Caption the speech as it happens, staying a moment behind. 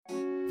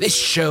This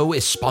show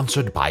is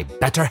sponsored by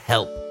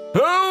BetterHelp.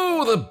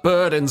 Oh, the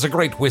burdens a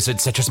great wizard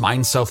such as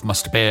myself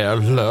must bear,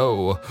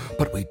 lo.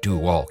 But we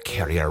do all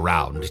carry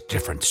around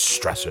different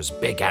stressors,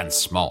 big and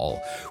small.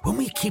 When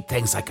we keep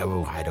things like,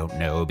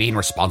 being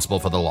responsible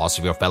for the loss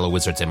of your fellow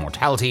wizard's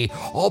immortality,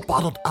 all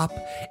bottled up,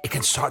 it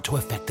can start to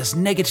affect us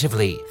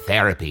negatively.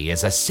 Therapy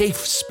is a safe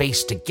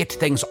space to get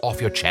things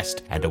off your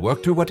chest and to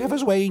work through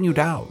whatever's weighing you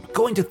down.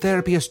 Going to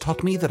therapy has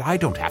taught me that I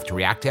don't have to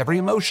react to every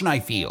emotion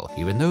I feel,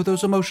 even though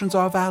those emotions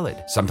are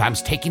valid.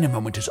 Sometimes taking a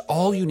moment is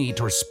all you need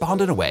to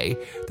respond in a way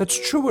that's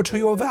truer to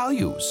your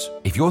values.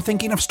 If you're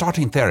thinking of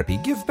starting therapy,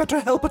 give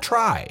BetterHelp a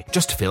try.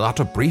 Just fill out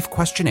a brief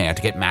questionnaire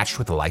to get matched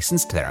with a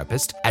licensed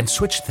therapist and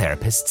switch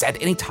therapists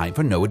at any time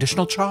for no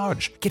additional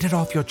charge. Get it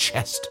off your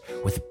chest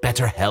with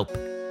BetterHelp.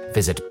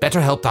 Visit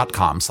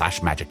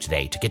betterhelp.com/magic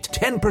today to get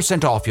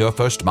 10% off your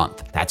first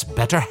month. That's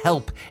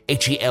BetterHelp,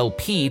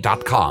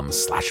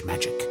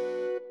 HELP.com/magic.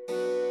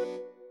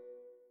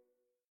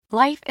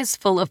 Life is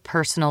full of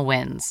personal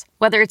wins.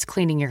 Whether it's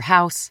cleaning your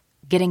house,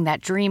 getting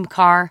that dream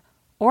car,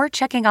 or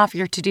checking off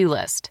your to-do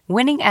list,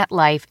 winning at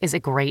life is a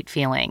great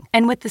feeling.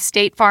 And with the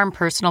State Farm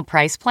Personal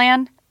Price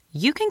Plan,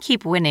 you can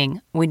keep winning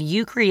when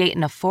you create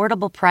an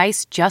affordable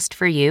price just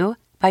for you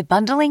by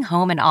bundling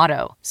home and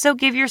auto. So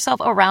give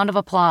yourself a round of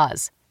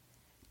applause.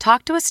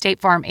 Talk to a State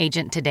Farm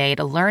agent today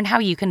to learn how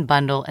you can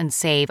bundle and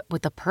save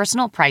with the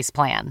Personal Price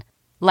Plan.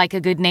 Like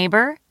a good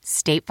neighbor,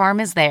 State Farm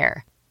is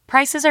there.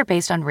 Prices are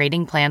based on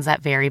rating plans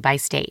that vary by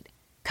state.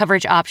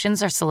 Coverage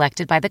options are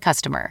selected by the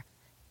customer.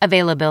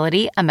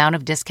 Availability, amount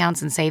of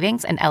discounts and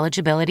savings, and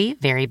eligibility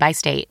vary by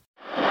state.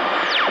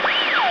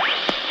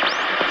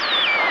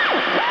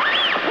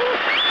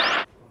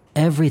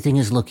 Everything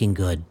is looking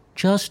good.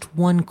 Just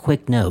one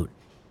quick note.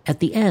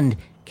 At the end,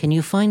 can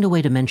you find a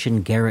way to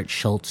mention Garrett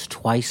Schultz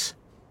twice?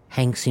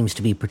 Hank seems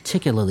to be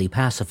particularly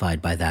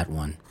pacified by that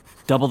one.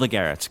 Double the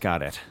Garretts,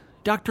 got it.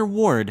 Dr.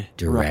 Ward.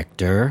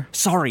 Director?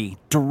 Sorry,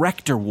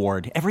 Director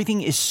Ward.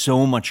 Everything is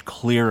so much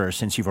clearer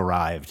since you've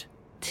arrived.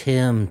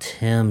 Tim.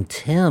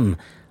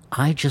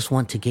 I just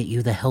want to get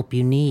you the help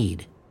you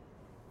need.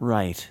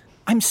 Right.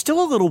 I'm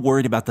still a little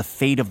worried about the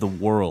fate of the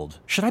world.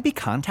 Should I be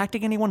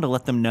contacting anyone to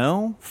let them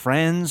know?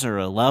 Friends or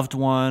a loved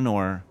one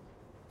or...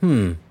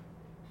 I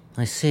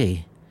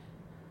see.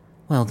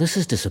 Well, this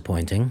is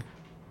disappointing.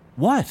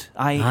 What?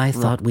 I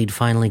thought we'd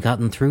finally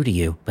gotten through to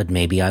you, but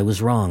maybe I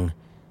was wrong.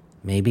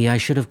 Maybe I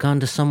should have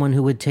gone to someone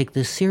who would take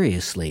this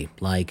seriously,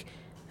 like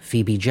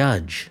Phoebe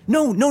Judge.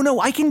 No,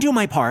 I can do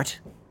my part.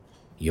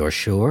 You're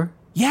sure?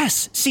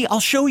 Yes, see, I'll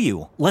show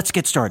you. Let's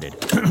get started.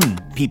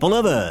 People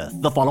of Earth,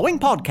 the following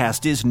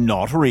podcast is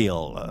not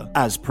real.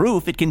 As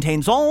proof, it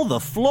contains all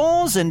the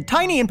flaws and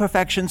tiny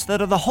imperfections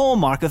that are the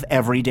hallmark of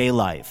everyday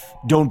life.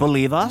 Don't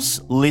believe us?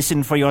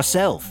 Listen for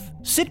yourself.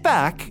 Sit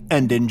back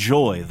and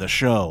enjoy the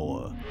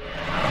show.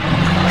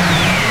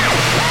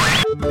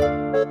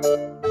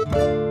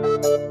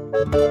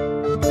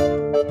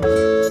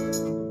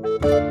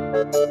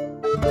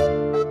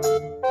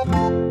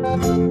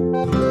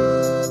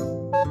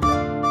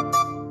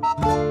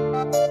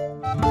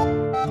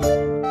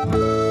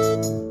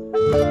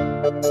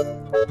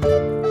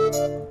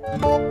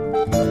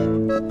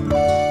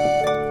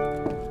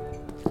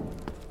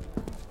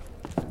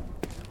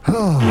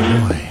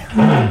 Oh, boy.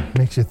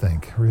 Makes you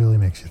think. Really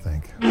makes you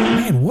think.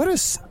 Man,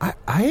 I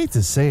hate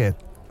to say it,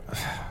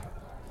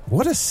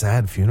 what a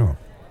sad funeral.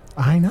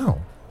 I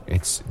know.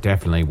 It's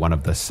definitely one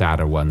of the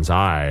sadder ones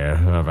I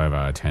have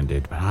ever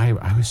attended, but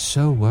I was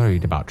so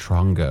worried about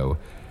Trongo.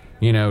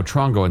 You know,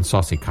 Trongo and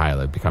Saucy Kyle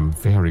have become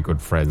very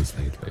good friends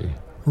lately.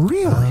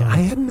 Really? I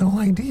had no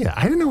idea.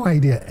 I had no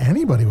idea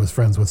anybody was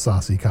friends with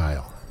Saucy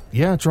Kyle.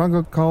 Yeah,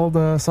 Trongo called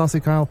Saucy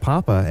Kyle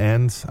Papa,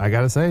 and I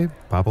gotta say,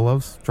 Papa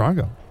loves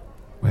Trongo.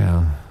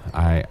 Well,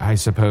 I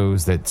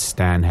suppose that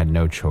Stan had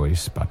no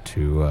choice but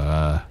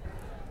to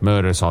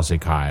murder Saucy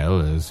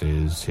Kyle as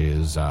is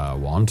his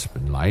want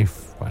in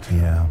life. But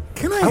yeah.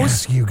 Can I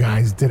ask you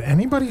guys, did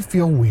anybody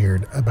feel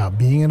weird about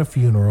being at a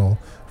funeral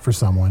for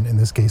someone, in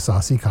this case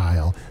Saucy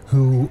Kyle,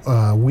 who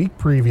a week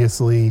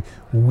previously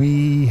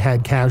we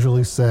had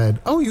casually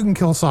said, oh, you can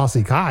kill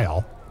Saucy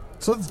Kyle?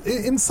 So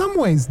in some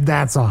ways,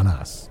 that's on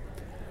us.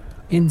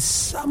 In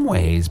some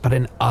ways, but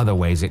in other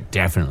ways, it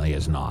definitely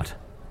is not.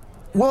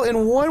 Well,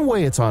 in one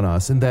way, it's on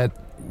us in that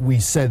we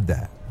said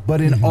that. But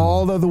in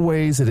all other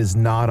ways, it is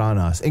not on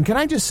us. And can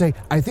I just say,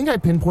 I think I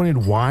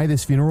pinpointed why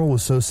this funeral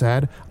was so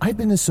sad. I've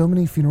been to so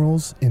many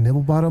funerals in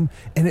Nibblebottom,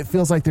 and it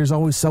feels like there's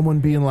always someone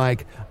being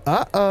like,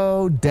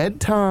 uh-oh, dead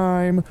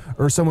time,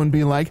 or someone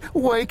being like,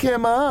 wake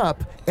him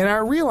up. And I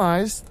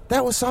realized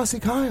that was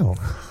Saucy Kyle.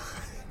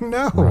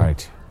 No.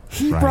 Right.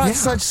 He brought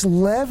such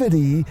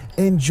levity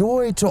and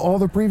joy to all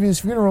the previous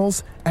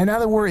funerals, and now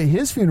that we're at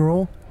his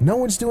funeral, no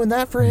one's doing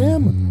that for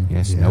him.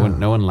 Yes, no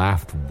one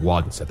laughed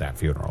once at that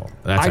funeral.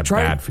 That's a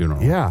bad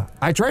funeral. Yeah,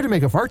 I tried to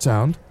make a fart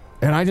sound,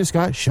 and I just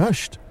got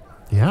shushed.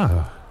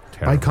 Yeah.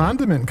 By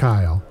Condiment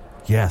Kyle.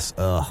 Yes,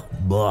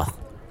 blah.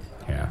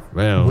 Yeah,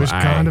 well, Wish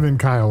Condiment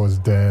Kyle was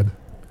dead.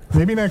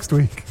 Maybe next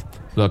week.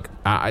 Look,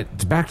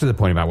 back to the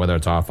point about whether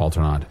it's our fault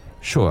or not.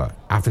 Sure.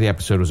 After the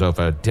episode was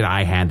over, did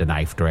I hand a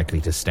knife directly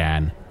to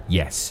Stan?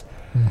 Yes.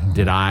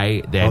 Did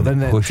I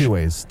then push... Two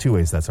ways.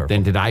 That's our Then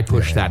fault. did I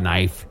push that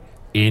knife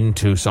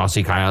into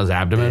Saucy Kyle's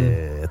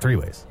abdomen? 3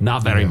 ways.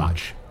 Not very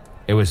much.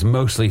 It was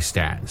mostly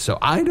Stan. So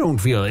I don't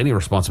feel any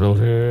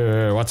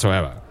responsibility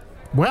whatsoever.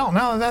 Well,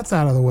 now that that's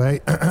out of the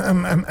way,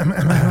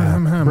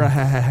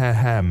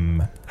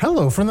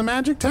 hello from the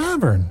Magic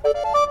Tavern.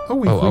 A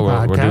weekly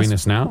podcast. We're doing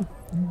this now?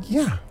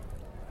 Yeah.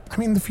 I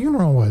mean, the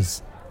funeral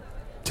was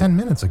 10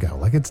 minutes ago.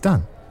 Like, it's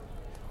done.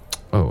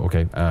 Oh,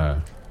 okay.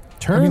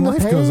 Turn the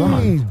life page. goes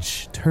on.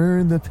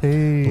 Turn the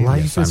page.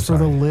 Life is for the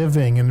sorry.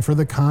 living and for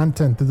the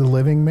content that the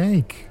living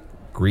make.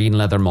 Green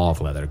leather, mauve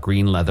leather.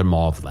 Green leather,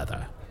 mauve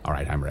leather. All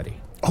right, I'm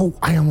ready. Oh,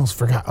 I almost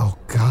forgot. Oh,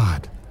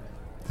 God.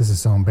 This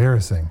is so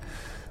embarrassing.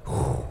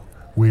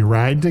 We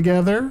ride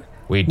together.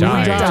 We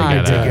die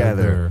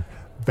together.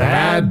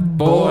 Bad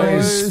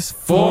boys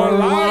for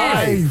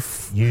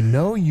life. You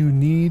know you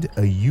need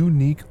a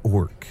unique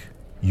orc.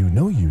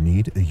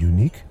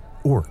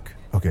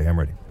 Okay, I'm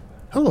ready.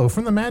 Hello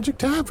from the Magic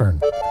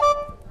Tavern.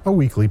 A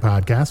weekly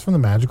podcast from the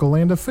magical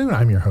land of Foon.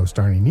 I'm your host,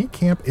 Arnie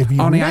Niekamp. If you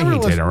Arnie, I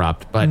hate to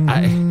interrupt, but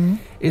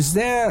is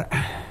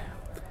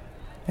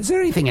there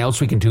anything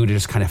else we can do to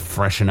just kind of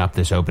freshen up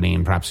this opening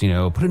and perhaps,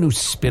 put a new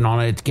spin on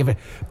it,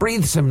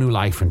 breathe some new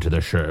life into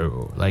the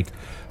show? Like,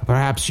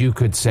 perhaps you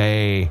could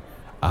say,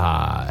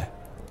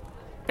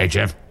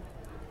 HFTMT.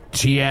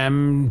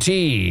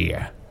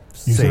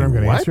 You said I'm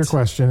going to answer your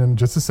question in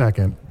just a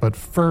second, but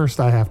first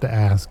I have to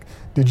ask,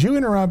 did you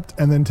interrupt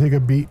and then take a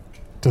beat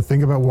to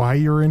think about why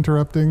you were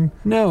interrupting?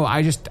 No,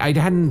 I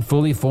hadn't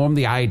fully formed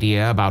the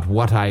idea about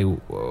what I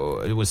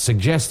was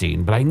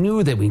suggesting, but I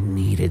knew that we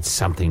needed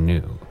something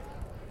new.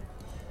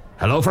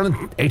 Hello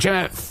from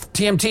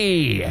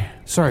HFTMT.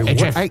 Sorry,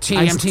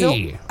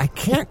 HFTMT. I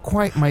can't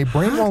quite, my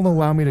brain won't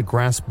allow me to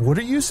grasp. What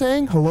are you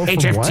saying? Hello from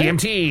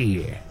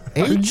HFTMT.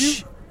 what?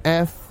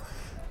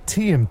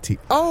 HFTMT.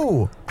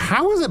 Oh!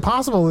 How is it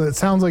possible that it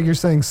sounds like you're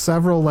saying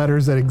several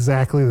letters at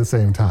exactly the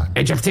same time?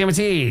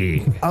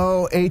 HFTMT.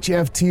 Oh,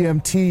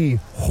 HFTMT.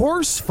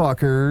 Horse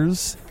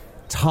fuckers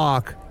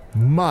talk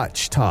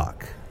much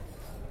talk.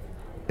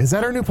 Is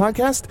that our new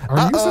podcast?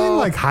 Are you saying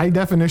like high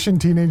definition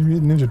Teenage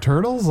Mutant Ninja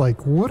Turtles?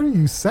 Like, what are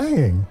you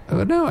saying?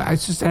 No,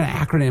 it's just an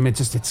acronym. It's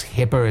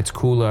hipper. It's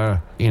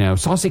cooler.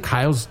 Saucy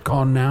Kyle's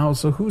gone now,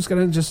 so who's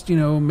going to just,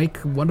 make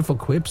wonderful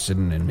quips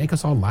and make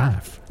us all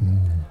laugh?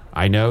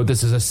 I know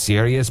this is a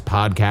serious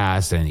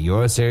podcast and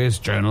you're a serious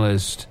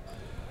journalist,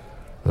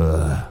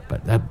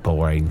 but that's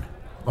boring.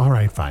 All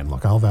right, fine.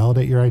 Look, I'll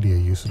validate your idea,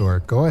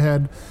 Usador. Go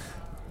ahead.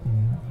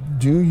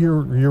 Do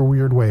your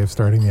weird way of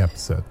starting the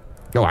episode.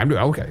 Oh, I'm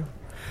doing okay.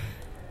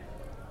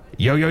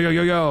 Yo,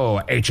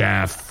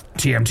 HF,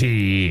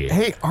 TMT.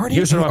 Hey, Arnie.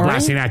 Usador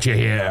blasting at you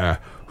here.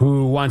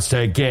 Who wants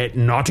to get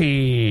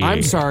naughty?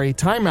 I'm sorry,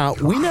 time out.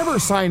 We never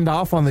signed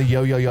off on the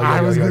yo. I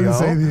was going to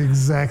say the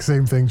exact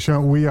same thing.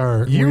 Sean,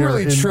 You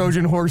really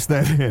Trojan horse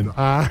that in.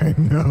 I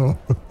know.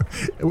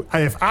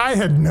 If I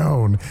had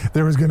known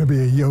there was going to be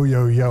a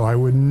yo, I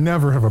would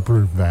never have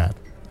approved that.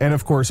 And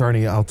of course,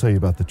 Arnie, I'll tell you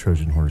about the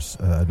Trojan horse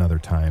another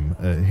time.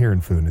 Here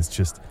in Foon,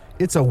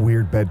 it's a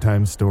weird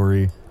bedtime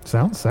story.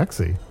 Sounds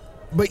sexy.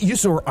 But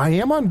Usador, I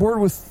am on board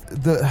with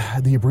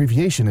the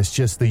abbreviation. It's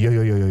just the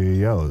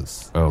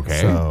yo-yo-yo-yo-yo-yos.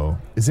 Okay. So,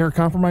 is there a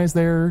compromise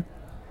there?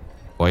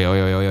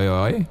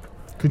 Oi.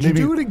 Could you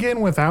do it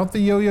again without the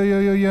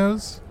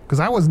yo-yo-yo-yo-yos? Because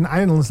I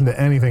didn't listen to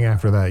anything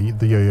after that,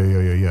 the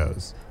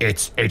yo-yo-yo-yo-yos.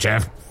 It's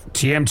HF,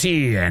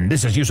 TMT, and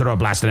this is Usador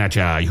blasting at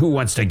ya. Who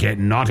wants to get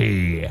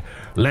naughty?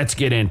 Let's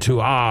get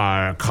into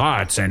our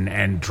carts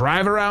and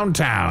drive around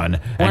town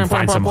and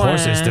find some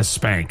horses to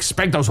spank.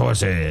 Spank those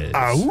horses.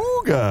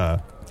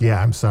 Auga! Yeah,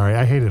 I'm sorry.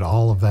 I hated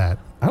all of that.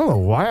 I don't know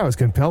why I was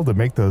compelled to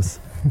make those.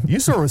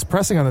 Usador was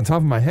pressing on the top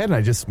of my head, and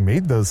I just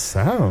made those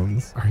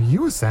sounds. Are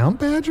you a sound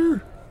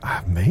badger?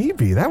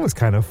 Maybe. That was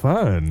kind of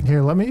fun.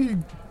 Here, let me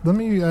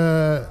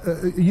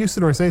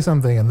Usador say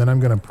something, and then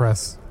I'm going to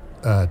press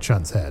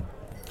Chunt's head.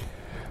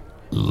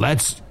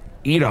 Let's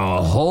eat a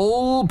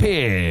whole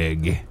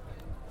pig.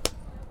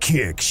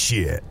 Kick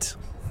shit.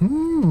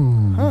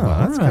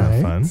 That's kind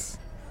of fun.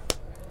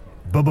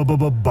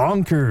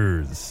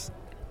 Bonkers.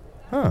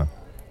 Huh.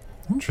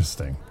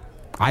 Interesting.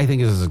 I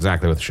think this is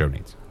exactly what the show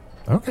needs.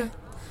 Okay.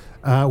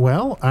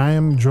 Well, I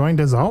am joined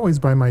as always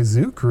by my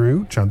zoo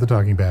crew, Chunt the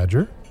Talking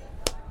Badger.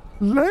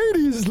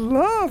 Ladies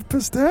love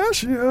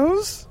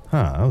pistachios.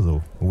 That was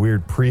a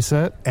weird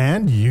preset.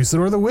 And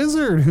Usador the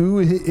Wizard, who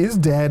is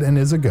dead and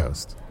is a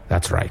ghost.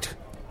 That's right.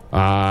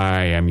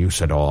 I am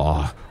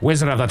Usador,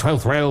 wizard of the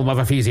 12th realm of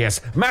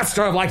Ephesius,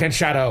 master of light and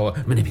shadow,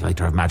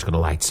 manipulator of magical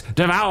delights,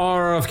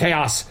 devourer of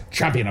chaos,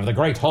 champion of the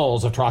great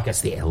halls of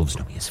Trachis. The elves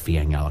know me as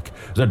Fiangalk,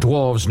 the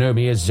dwarves know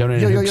me as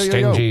Zonin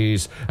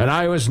Extenges, and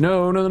I was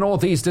known in the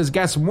northeast as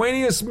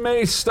Gaswanius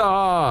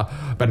Maystar.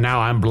 But now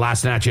I'm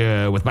blasting at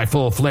you with my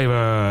full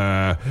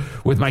flavor,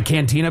 with my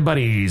cantina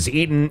buddies,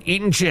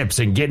 eating chips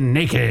and getting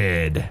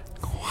naked.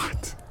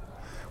 What?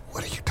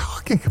 What are you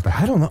talking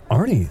about? I don't know.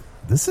 Arnie,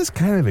 this is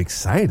kind of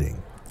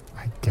exciting.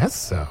 I guess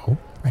so.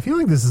 I feel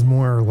like this is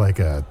more like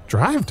a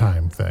drive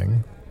time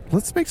thing.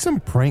 Let's make some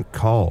prank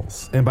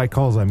calls. And by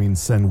calls, I mean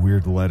send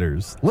weird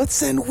letters. Let's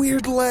send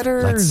weird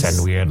letters. Let's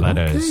send weird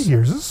letters. Okay,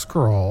 here's a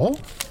scroll.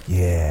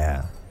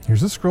 Yeah.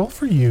 Here's a scroll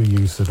for you,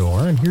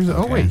 Usador. And here's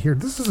oh wait, here.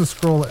 This is a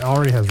scroll that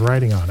already has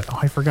writing on it. Oh,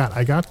 I forgot.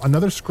 I got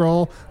another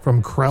scroll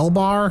from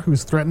Krellbar,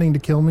 who's threatening to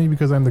kill me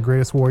because I'm the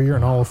greatest warrior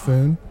in all of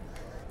Foon.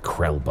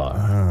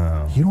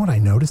 Krellbar. You know what I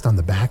noticed on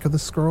the back of the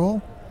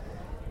scroll?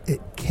 It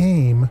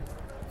came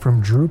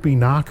from Droopy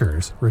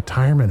Knocker's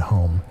retirement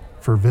home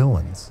for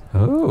villains.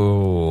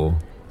 Oh.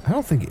 I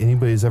don't think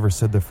anybody's ever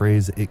said the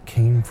phrase, it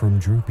came from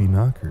Droopy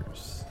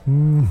Knockers.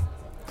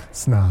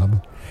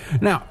 Snob.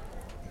 Now,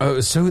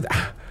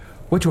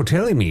 what you're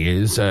telling me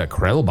is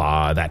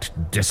Krellbar, that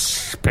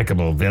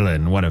despicable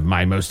villain, one of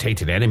my most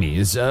hated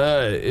enemies,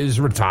 is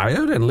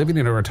retired and living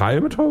in a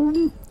retirement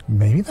home?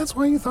 Maybe that's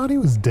why you thought he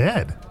was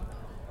dead.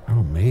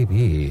 Oh,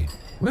 maybe.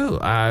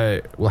 Well,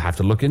 I will have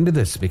to look into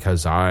this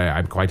because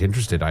I'm quite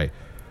interested. I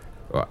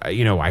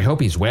hope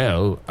he's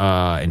well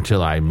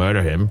until I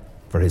murder him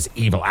for his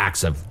evil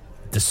acts of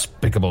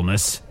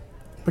despicableness.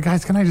 But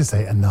guys, can I just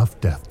say enough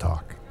death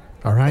talk?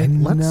 All right?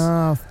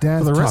 Enough death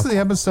For the rest talk. of the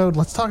episode,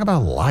 let's talk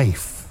about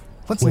life.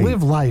 Let's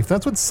live life.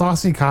 That's what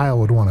Saucy Kyle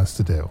would want us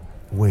to do.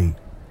 Wait,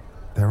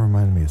 that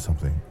reminded me of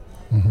something.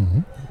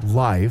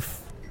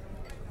 Life.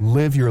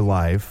 Live your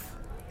life.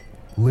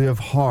 Live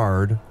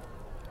hard.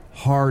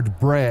 Hard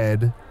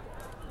bread.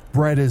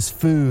 Bread is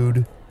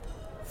food.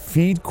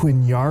 Feed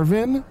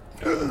Quinarvin?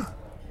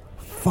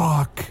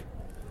 Fuck.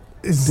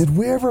 Did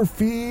we ever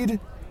feed?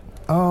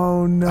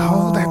 Oh no.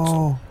 Oh,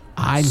 that's-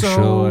 I'm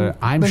So,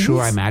 but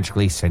sure I he's-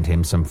 magically sent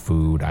him some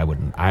food. I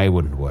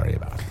wouldn't worry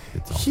about it.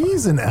 It's all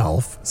He's an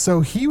elf, so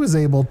he was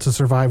able to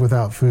survive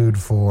without food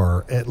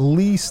for at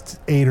least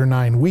 8 or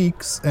 9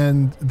 weeks,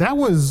 and that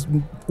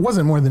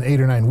wasn't more than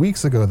 8 or 9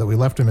 weeks ago that we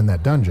left him in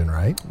that dungeon,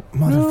 right?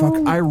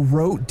 Motherfucker. I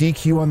wrote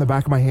DQ on the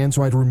back of my hand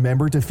so I'd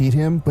remember to feed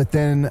him, but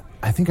then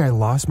I think I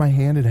lost my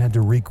hand and had to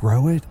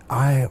regrow it.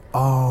 I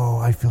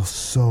feel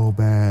so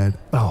bad.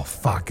 Oh,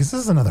 fuck. Is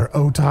this another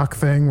OTOC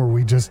thing where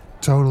we just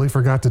totally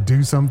forgot to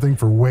do something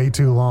for way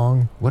too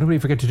long? What did we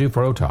forget to do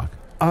for OTOC?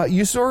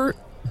 Yusor,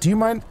 do you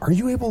mind? Are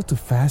you able to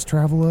fast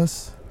travel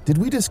us? Did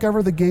we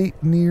discover the gate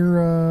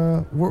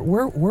near,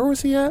 where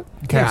was he at?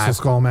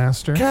 Castle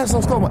Skullmaster.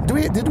 Castle Skull.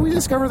 Did we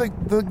discover the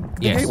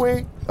Yes.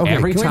 gateway? Okay,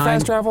 Every can we time-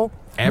 fast travel?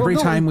 Every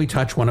Well, no, time we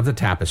touch one of the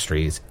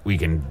tapestries, we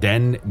can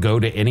then go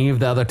to any of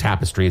the other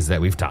tapestries that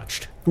we've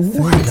touched.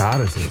 What?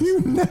 goddesses. You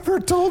never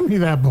told me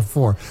that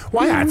before.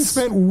 Why have we That's-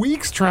 spent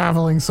weeks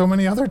traveling so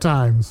many other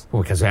times?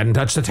 Well, because we hadn't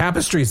touched the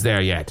tapestries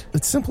there yet.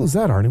 It's simple as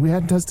that, Arnie. We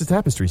hadn't touched the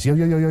tapestries. Yo.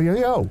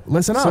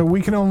 Listen up. So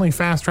we can only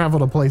fast travel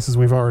to places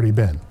we've already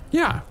been.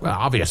 Yeah, well,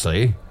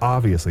 obviously.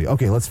 Obviously.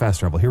 Okay, let's fast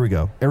travel. Here we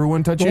go.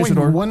 Everyone touch Wait,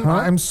 Usador. Huh?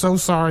 I'm so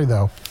sorry,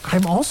 though. I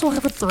also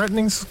have a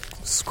threatening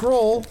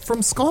scroll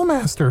from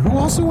Skullmaster, who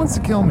also wants to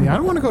kill me. I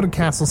don't want to go to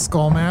Castle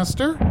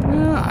Skullmaster.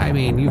 Yeah, I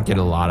mean, you get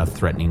a lot of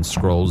threatening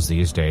scrolls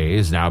these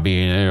days. Now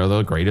being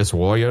the greatest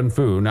warrior in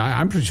Foon,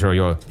 I'm pretty sure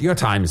your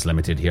time is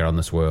limited here on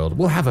this world.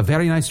 We'll have a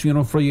very nice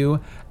funeral for you,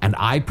 and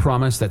I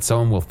promise that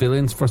someone will fill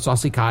in for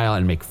Saucy Kyle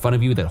and make fun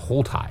of you that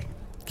whole time.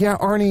 Yeah,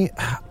 Arnie,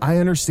 I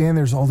understand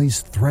there's all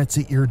these threats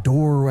at your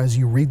door as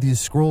you read these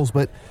scrolls,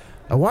 but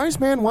a wise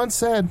man once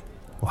said,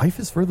 life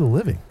is for the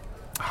living.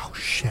 Oh,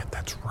 shit,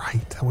 that's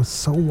right. That was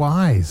so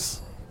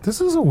wise. This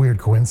is a weird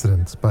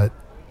coincidence, but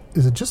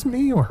is it just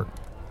me or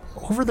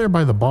over there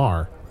by the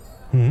bar?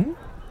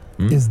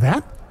 Is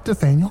that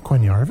Nathaniel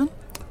Quinarvin?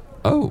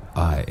 Oh,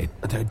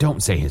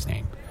 don't say his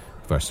name,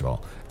 first of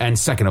all. And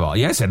second of all,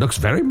 yes, it looks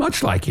very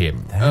much like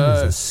him. That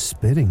is a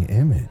spitting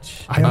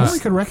image. I only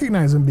could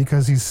recognize him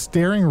because he's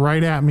staring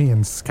right at me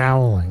and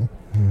scowling.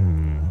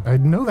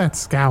 I'd know that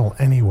scowl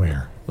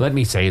anywhere. Let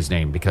me say his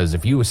name, because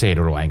if you say it,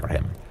 it'll anger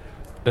him.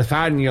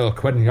 Nathaniel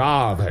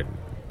Quinarvin,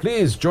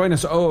 please join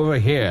us over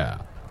here.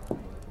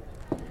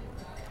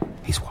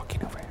 He's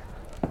walking over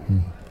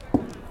here.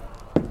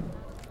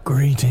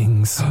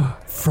 Greetings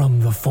from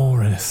the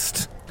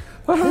forest.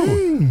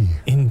 Hey!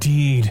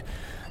 Indeed,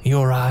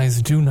 your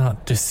eyes do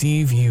not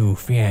deceive you,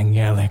 Fiang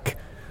Yalik.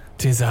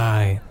 'Tis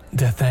I,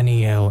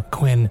 Nathaniel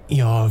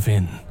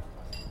Quinarvin.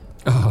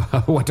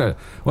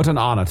 What an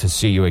honor to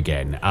see you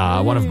again.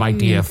 One of my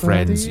dear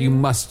friends. You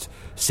must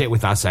sit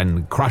with us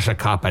and crush a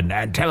cup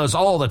and tell us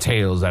all the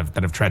tales that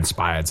have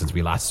transpired since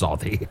we last saw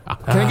thee.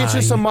 Can I get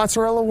you some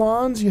mozzarella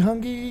wands, you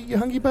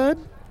hungry bud?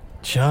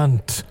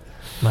 Chunt,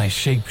 my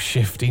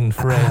shape-shifting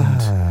friend.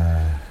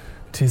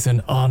 'Tis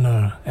an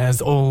honor,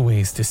 as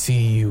always, to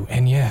see you,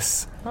 and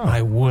yes,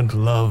 I would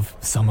love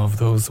some of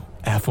those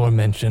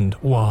aforementioned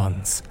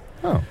wands.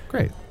 Oh,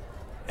 great.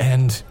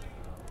 And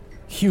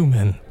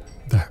human,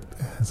 That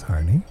is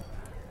Arnie.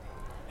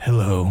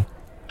 hello.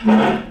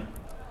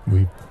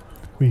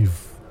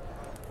 We've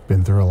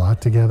been through a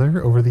lot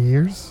together over the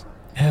years.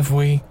 Have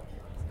we?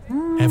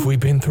 Have we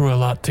been through a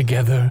lot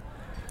together?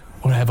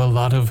 Or have a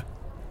lot of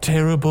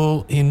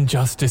terrible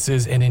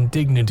injustices and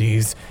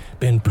indignities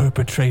been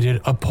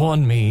perpetrated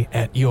upon me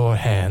at your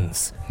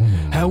hands?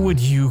 How would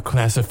you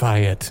classify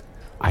it?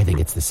 I think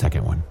it's the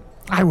second one.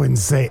 I wouldn't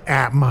say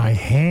at my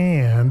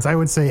hands. I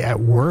would say at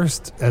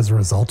worst as a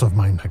result of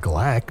my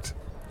neglect.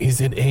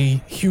 Is it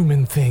a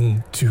human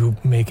thing to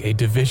make a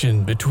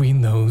division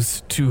between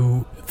those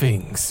two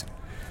things?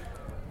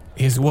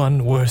 Is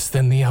one worse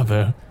than the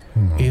other?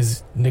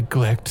 Is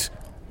neglect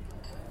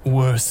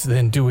worse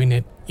than doing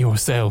it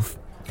yourself?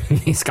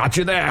 He's got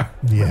you there.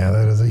 Yeah,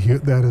 that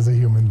is a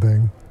human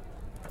thing.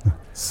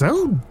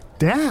 So,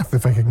 Daff,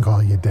 if I can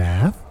call you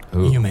Daff.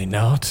 You may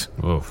not.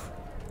 Oof.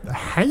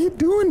 How you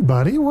doing,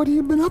 buddy? What have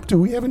you been up to?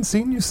 We haven't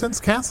seen you since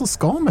Castle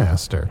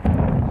Skullmaster.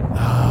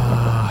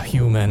 Ah,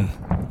 human.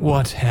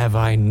 What have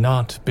I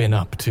not been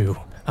up to?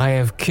 I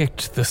have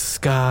kicked the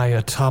sky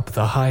atop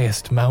the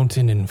highest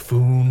mountain in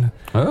Foon.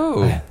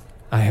 Oh.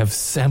 I have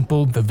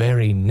sampled the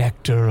very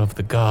nectar of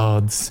the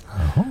gods.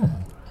 Oh.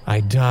 I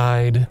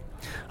died.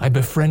 I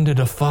befriended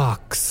a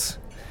fox.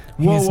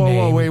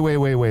 Whoa,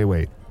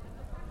 wait.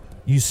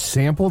 You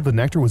sampled the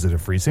nectar? Was it a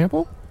free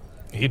sample?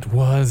 It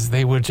was.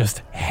 They were just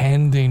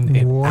handing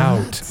it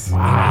out.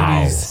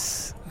 Wow. It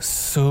is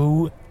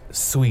so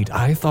sweet.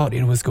 I thought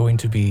it was going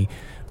to be,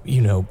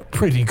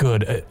 pretty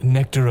good.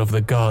 Nectar of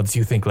the gods.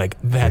 You think,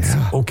 that's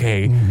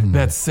okay.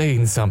 That's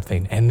saying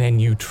something. And then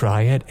you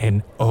try it,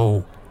 and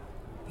oh,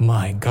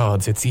 my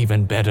gods, it's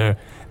even better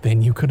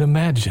than you could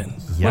imagine.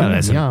 Yeah,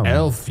 as an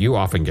elf, you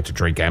often get to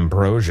drink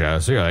ambrosia.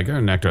 So you're like,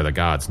 nectar of the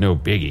gods, no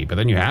biggie. But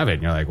then you have it,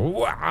 and you're like,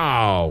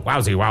 wow,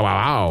 wowzy,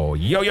 wow.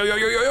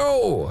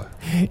 Yo.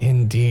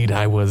 Indeed,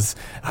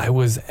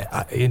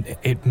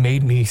 it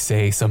made me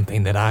say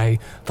something that I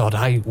thought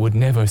I would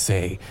never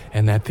say,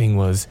 and that thing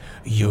was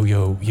yo.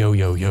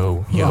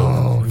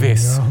 Oh,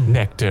 This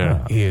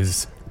nectar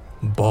is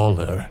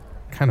baller.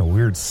 Kind of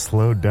weird,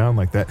 slowed down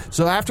like that.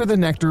 So after the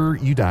nectar,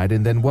 you died,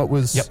 and then what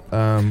was...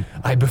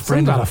 I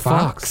befriended a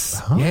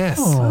fox. Yes,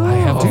 I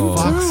have a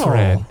fox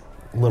friend.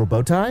 Little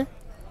bow tie?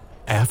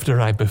 After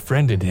I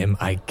befriended him,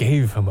 I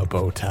gave him a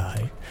bow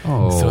tie.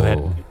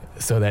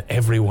 So that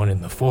everyone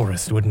in the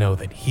forest would know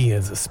that he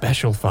is a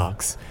special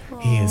fox.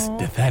 He is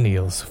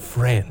Nathaniel's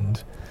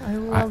friend. I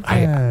love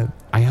that.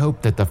 I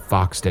hope that the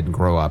fox didn't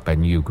grow up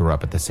and you grew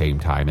up at the same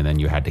time and then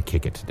you had to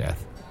kick it to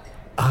death.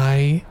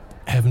 I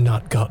have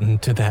not gotten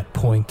to that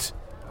point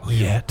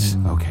yet.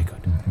 Okay,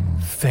 good.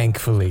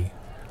 Thankfully.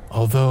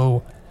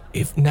 Although,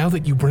 now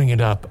that you bring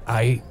it up,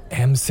 I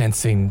am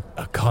sensing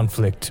a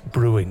conflict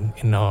brewing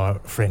in our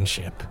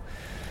friendship.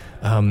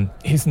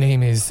 His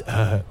name is,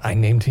 I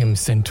named him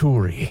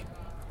Centauri.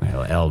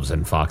 Well, elves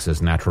and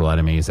foxes, natural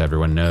enemies,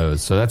 everyone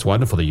knows. So that's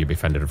wonderful that you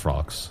befriended a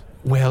fox.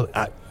 Well,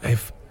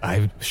 if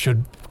I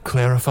should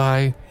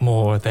clarify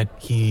more that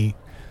he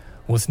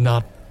was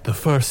not the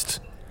first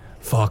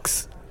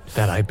fox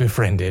that I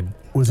befriended.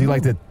 Was he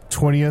like the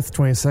 20th,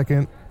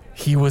 22nd?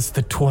 He was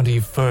the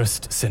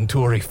 21st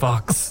Centauri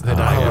fox that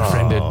I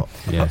befriended.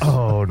 Yes.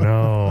 Oh,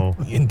 no.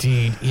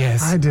 Indeed,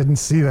 yes. I didn't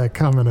see that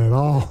coming at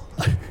all.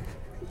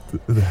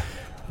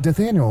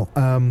 Nathaniel,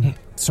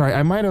 sorry,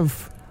 I might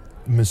have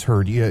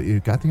misheard. You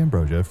got the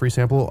ambrosia, free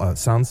sample.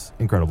 Sounds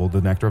incredible, the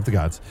nectar of the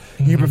gods.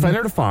 You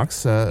befriended a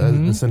fox,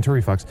 the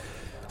Centauri fox.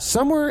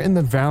 Somewhere in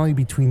the valley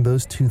between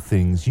those two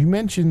things, you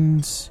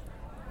mentioned...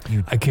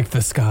 I kicked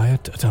the sky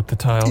atop the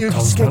tile. You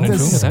kicked the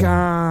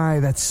sky.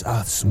 That's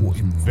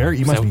very.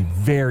 You must be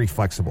very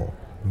flexible.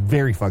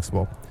 Very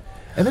flexible.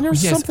 And then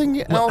there's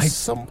something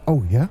else.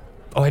 Oh, yeah?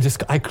 Oh, I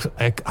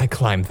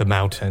climbed the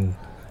mountain.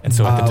 And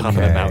so at the top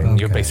of the mountain,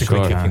 you're basically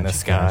kicking the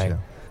sky. Gotcha.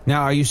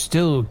 Now, are you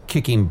still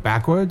kicking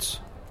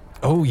backwards?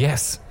 Oh,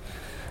 yes.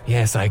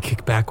 Yes, I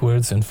kick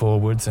backwards and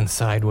forwards and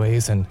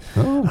sideways. And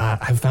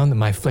I've found that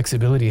my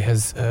flexibility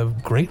has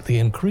greatly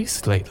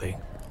increased lately.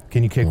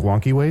 Can you kick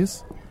wonky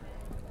ways?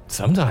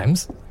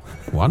 Sometimes.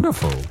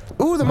 Wonderful.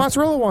 Ooh, the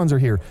mozzarella wands are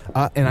here.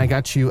 And I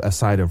got you a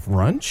side of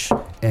runch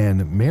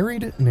and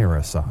married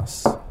Nara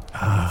sauce.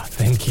 Ah,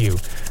 thank you.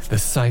 The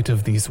sight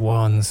of these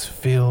wands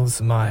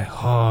fills my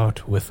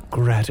heart with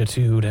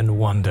gratitude and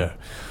wonder,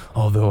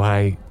 although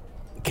I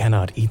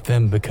cannot eat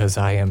them because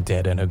I am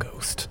dead and a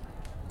ghost.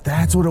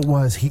 That's what it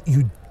was.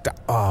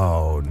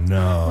 Oh,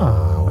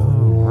 no.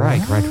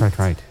 Right.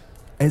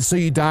 And so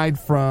you died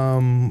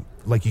from...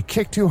 Like you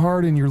kicked too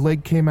hard and your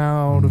leg came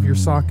out of your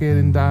socket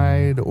and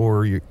died,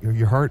 or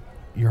your heart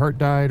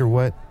died, or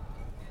what?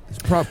 It's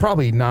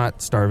probably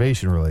not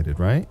starvation related,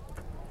 right?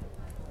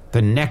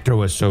 The nectar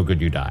was so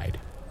good you died.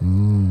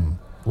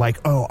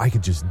 Like, oh, I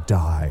could just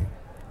die.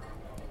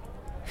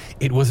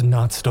 It was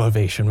not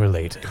starvation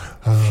related.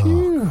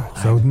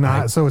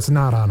 So it's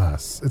not on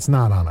us. It's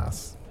not on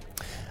us.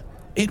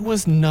 It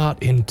was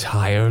not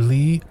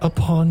entirely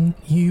upon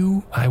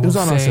you, I will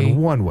say. It was on us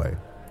in one way.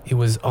 It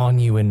was on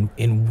you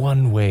in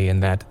one way,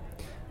 in that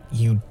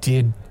you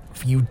did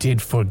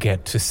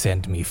forget to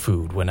send me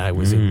food when I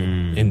was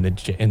in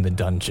the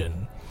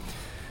dungeon.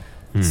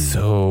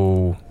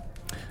 So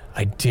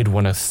I did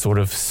want to sort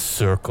of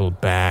circle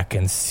back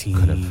and see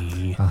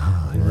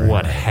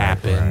what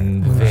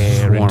happened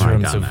there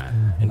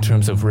in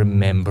terms of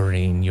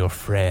remembering your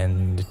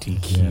friend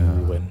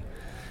DQ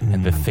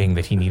and the thing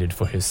that he needed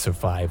for his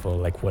survival,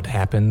 like what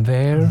happened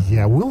there.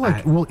 Yeah,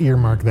 we'll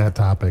earmark that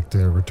topic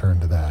to return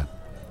to that.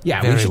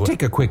 Yeah, we should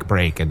take a quick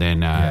break, and then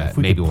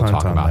maybe we'll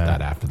talk about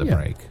that after the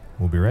break.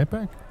 We'll be right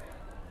back.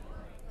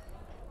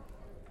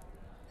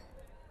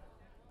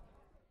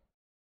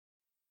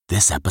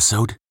 This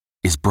episode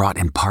is brought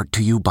in part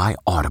to you by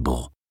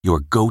Audible, your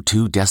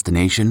go-to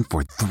destination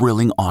for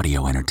thrilling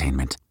audio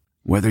entertainment.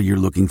 Whether you're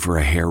looking for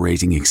a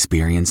hair-raising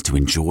experience to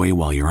enjoy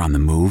while you're on the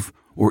move,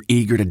 or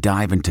eager to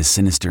dive into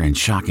sinister and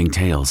shocking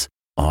tales,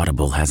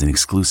 Audible has an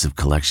exclusive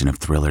collection of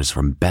thrillers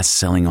from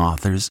best-selling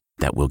authors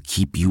that will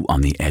keep you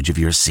on the edge of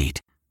your seat.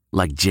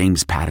 Like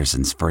James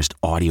Patterson's first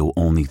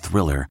audio-only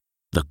thriller,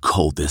 The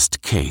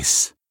Coldest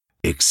Case.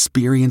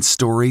 Experience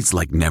stories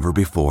like never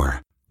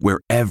before, where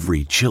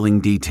every chilling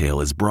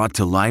detail is brought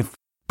to life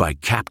by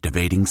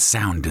captivating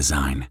sound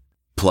design.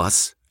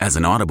 Plus, as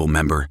an Audible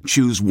member,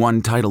 choose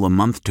one title a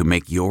month to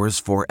make yours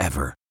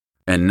forever.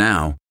 And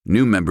now,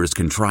 new members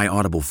can try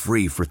Audible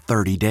free for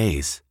 30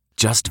 days.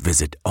 Just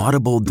visit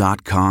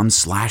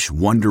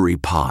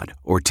audible.com/WonderyPod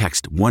or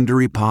text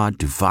WonderyPod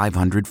to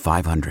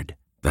 500-500.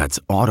 That's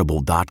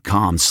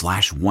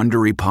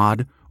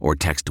audible.com/WonderyPod or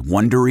text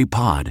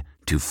WonderyPod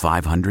to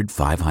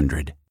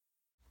 500-500.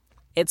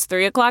 It's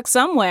 3 o'clock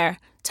somewhere.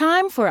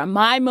 Time for a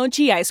My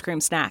Mochi ice cream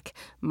snack.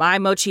 My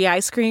Mochi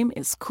ice cream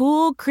is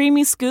cool,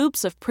 creamy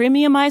scoops of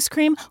premium ice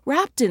cream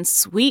wrapped in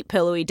sweet,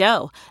 pillowy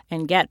dough.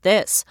 And get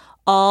this,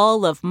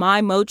 all of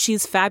My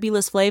Mochi's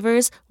fabulous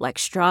flavors, like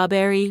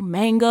strawberry,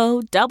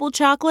 mango, double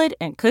chocolate,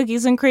 and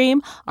cookies and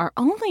cream, are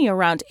only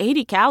around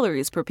 80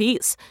 calories per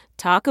piece.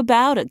 Talk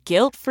about a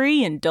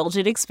guilt-free,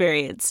 indulgent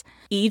experience.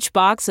 Each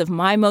box of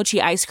My Mochi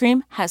ice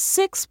cream has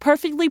 6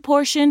 perfectly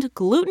portioned,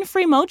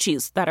 gluten-free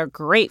mochis that are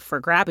great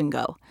for grab and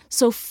go.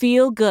 So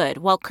feel good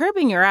while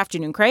curbing your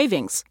afternoon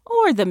cravings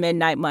or the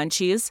midnight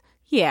munchies.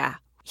 Yeah,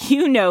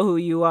 you know who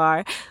you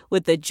are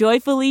with the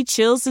joyfully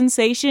chill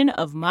sensation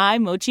of My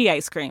Mochi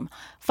ice cream.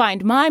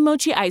 Find My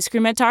Mochi ice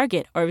cream at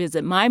Target or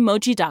visit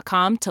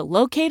MyMochi.com to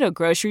locate a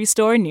grocery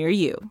store near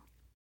you.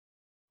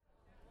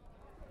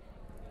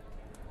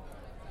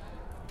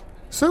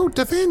 So,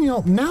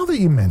 Nathaniel, now that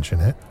you mention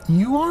it,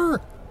 you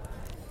are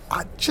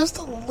just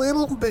a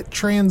little bit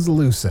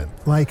translucent.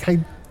 Like,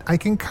 I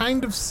can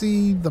kind of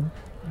see the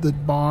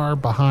bar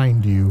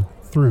behind you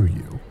through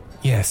you.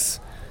 Yes.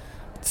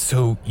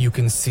 So you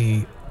can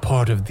see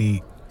part of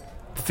the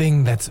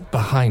thing that's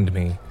behind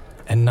me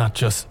and not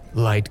just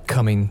light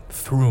coming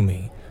through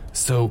me.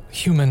 So,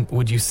 human,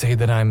 would you say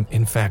that I'm,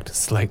 in fact,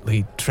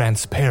 slightly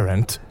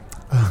transparent?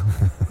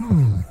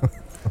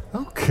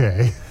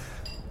 Okay.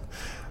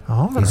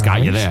 All right. He's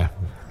got you there.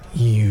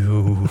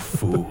 You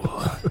fool.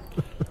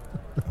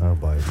 Oh,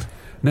 boy.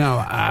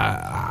 Now,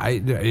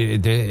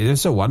 it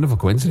is a wonderful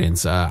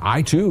coincidence.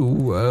 I,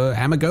 too,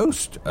 am a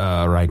ghost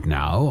right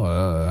now.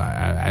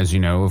 As you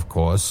know, of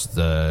course,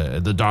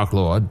 the Dark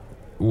Lord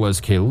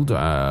was killed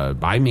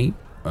by me,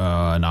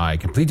 and I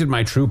completed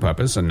my true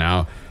purpose, and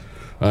now,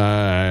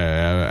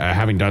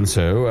 having done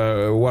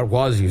so, what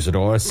was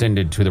Usador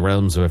ascended to the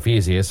realms of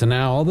Ephesius, and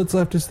now all that's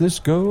left is this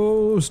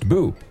ghost.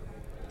 Boo.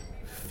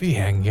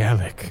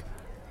 Fiangalic.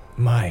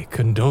 My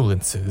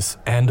condolences,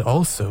 and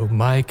also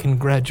my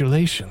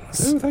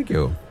congratulations. Oh, thank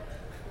you.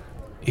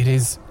 It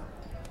is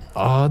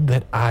odd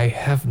that I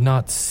have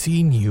not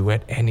seen you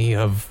at any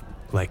of,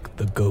 like,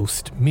 the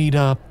ghost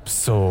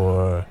meetups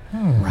or...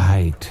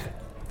 Right.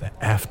 the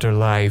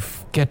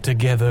afterlife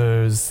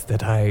get-togethers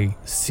that I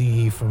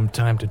see from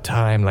time to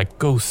time, like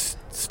ghost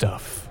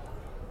stuff.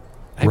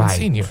 I haven't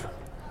seen you.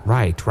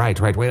 Right.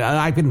 Well,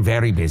 I've been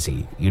very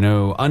busy,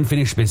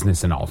 unfinished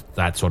business and all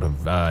that sort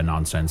of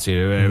nonsense.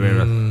 That's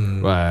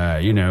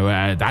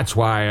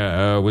why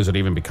a wizard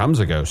even becomes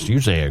a ghost.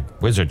 Usually a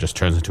wizard just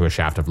turns into a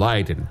shaft of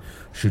light and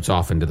shoots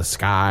off into the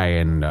sky.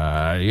 And,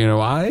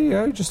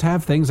 I just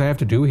have things I have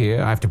to do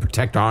here. I have to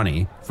protect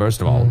Arnie,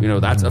 first of all.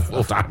 That's a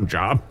full-time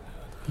job.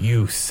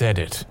 You said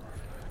it.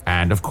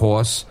 And, of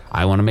course,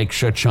 I want to make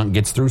sure Chunk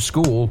gets through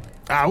school.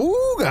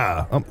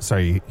 Auga! Oh,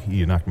 sorry,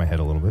 you knocked my head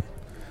a little bit.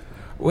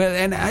 Well,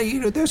 and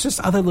there's just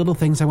other little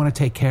things I want to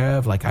take care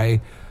of. Like I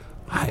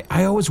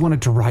always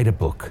wanted to write a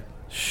book.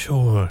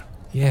 Sure.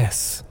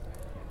 Yes.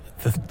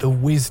 The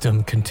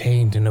wisdom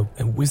contained in a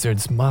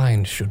wizard's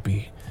mind should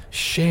be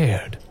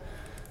shared.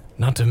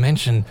 Not to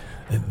mention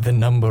the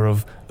number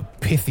of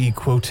pithy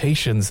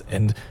quotations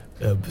and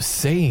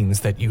sayings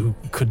that you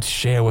could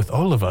share with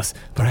all of us.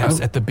 Perhaps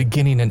at the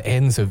beginning and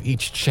ends of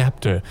each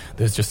chapter,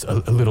 there's just a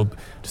little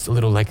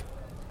like,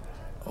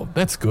 oh,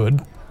 that's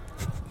good.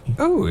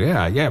 Oh,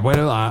 yeah.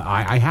 Well,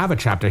 I have a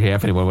chapter here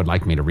if anyone would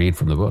like me to read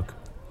from the book.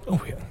 Oh,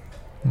 yeah.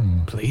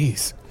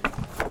 Please.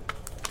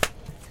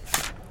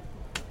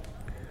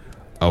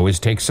 Always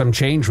take some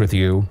change with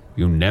you.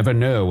 You never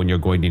know when you're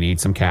going to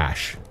need some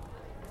cash.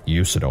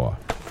 Usador.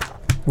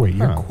 Wait,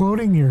 you're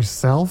quoting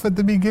yourself at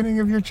the beginning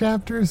of your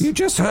chapters? You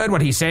just heard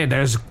what he said.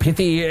 There's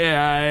pithy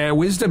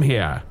wisdom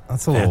here.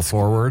 That's a little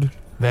forward.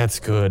 That's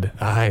good.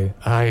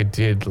 I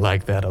did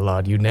like that a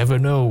lot. You never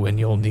know when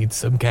you'll need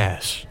some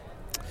cash.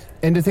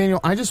 And Nathaniel,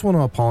 I just want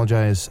to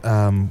apologize.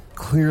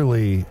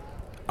 Clearly,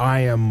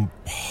 I am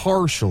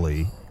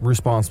partially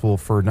responsible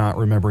for not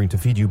remembering to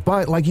feed you.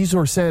 But like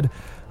Isor said,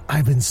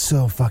 I've been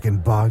so fucking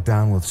bogged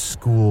down with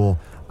school.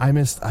 I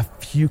missed a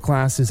few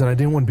classes, and I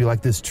didn't want to be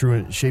like this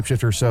truant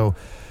shapeshifter. So,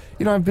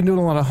 I've been doing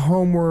a lot of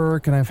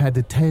homework, and I've had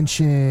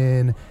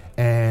detention.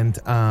 And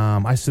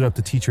I stood up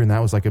to teacher, and that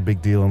was like a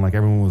big deal. And like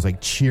everyone was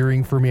like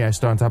cheering for me. I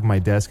stood on top of my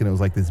desk, and it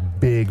was like this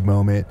big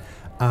moment.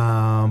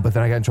 But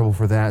then I got in trouble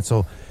for that.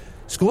 So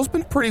school's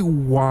been pretty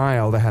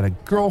wild. I had a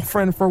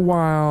girlfriend for a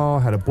while,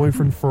 had a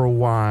boyfriend for a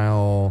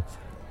while.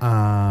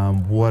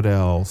 What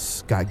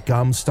else? Got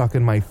gum stuck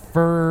in my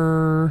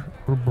fur.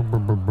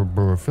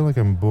 I feel like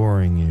I'm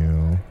boring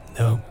you.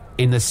 No.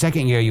 In the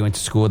second year you went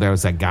to school, there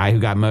was that guy who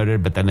got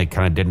murdered, but then they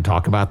kind of didn't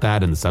talk about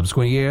that in the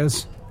subsequent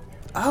years.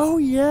 Oh,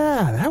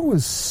 yeah. That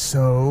was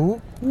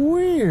so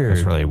weird. It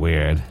was really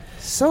weird.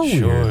 So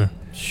weird.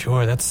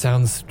 Sure. That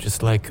sounds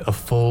just like a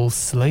full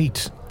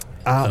slate.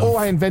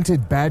 I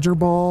invented Badger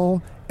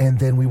Ball, and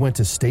then we went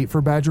to state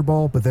for Badger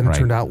Ball, but then it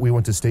turned out we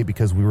went to state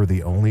because we were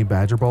the only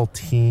Badger Ball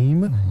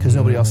team, because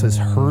nobody else has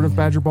heard of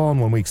Badger Ball,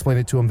 and when we explained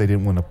it to them, they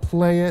didn't want to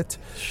play it.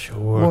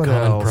 Sure,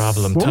 common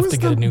problem. Tough to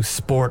get a new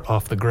sport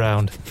off the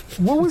ground.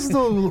 What was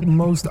the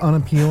most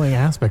unappealing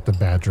aspect of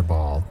Badger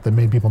Ball that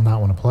made people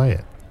not want to play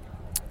it?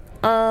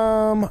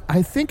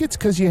 I think it's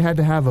because you had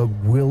to have a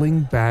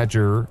willing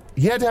badger.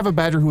 You had to have a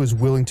badger who was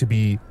willing to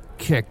be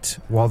kicked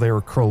while they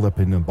were curled up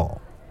in a ball.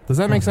 Does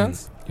that make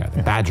sense? Yeah,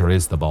 the badger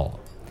is the ball.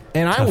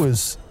 And I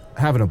was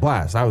having a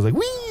blast. I was like,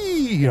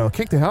 wee!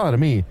 Kick the hell out of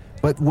me.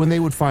 But when they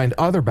would find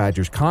other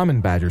badgers,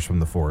 common badgers from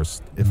the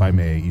forest, if I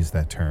may use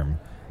that term,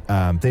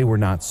 they were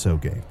not so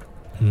game.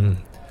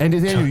 And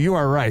Nathaniel, you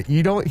are right.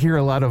 You don't hear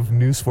a lot of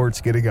new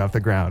sports getting off the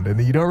ground,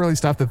 and you don't really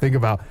stop to think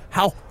about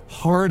how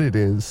hard it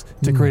is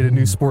to create a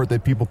new sport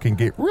that people can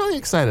get really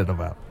excited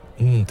about.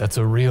 That's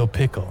a real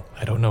pickle.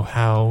 I don't know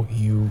how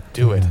you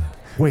do it.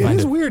 Wait, it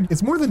is weird.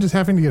 It's more than just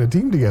having to get a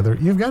team together.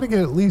 You've got to get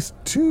at least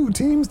 2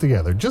 teams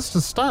together just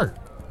to start.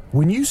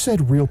 When you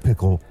said real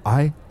pickle,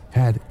 I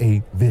had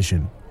a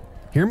vision.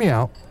 Hear me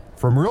out.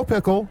 From real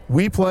pickle,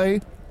 we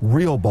play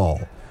real ball.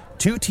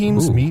 2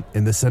 teams meet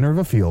in the center of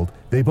a field.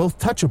 They both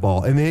touch a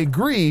ball, and they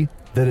agree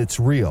that it's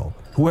real.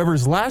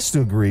 Whoever's last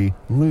to agree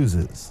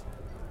loses.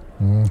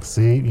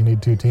 See, you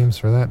need 2 teams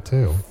for that,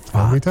 too.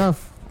 That'll be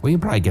tough. We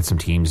can probably get some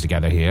teams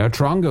together here.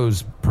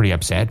 Trongo's pretty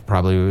upset.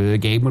 Probably the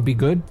game would be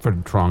good for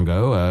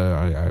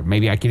Trongo.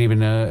 Maybe I can even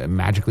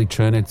magically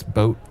turn its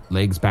boat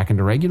legs back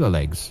into regular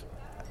legs.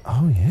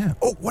 Oh, yeah.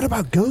 Oh, what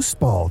about Ghost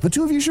Ball? The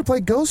 2 of you should play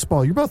Ghost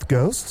Ball. You're both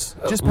ghosts.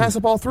 Just pass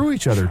the ball through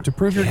each other to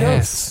prove you're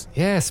ghosts.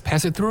 Yes,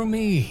 pass it through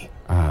me.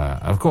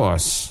 Of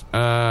course.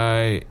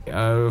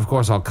 Of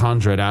course, I'll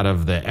conjure it out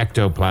of the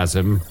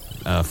ectoplasm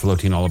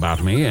floating all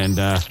about me, and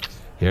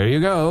here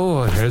you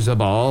go. Here's the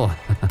ball.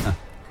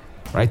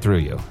 Right through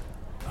you.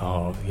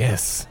 Oh,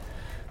 yes.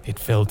 It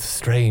felt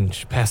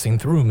strange passing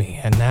through me,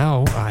 and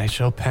now I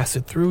shall pass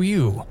it through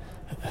you.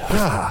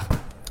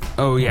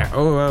 Oh, yeah.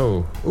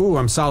 Oh,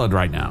 I'm solid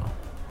right now.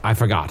 I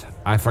forgot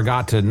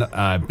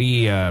to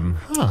be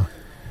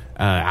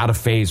out of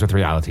phase with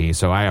reality,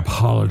 so I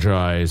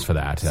apologize for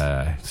that.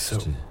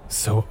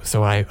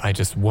 So I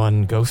just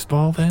won Ghost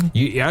Ball then?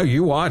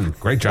 You won.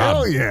 Great job.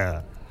 Oh,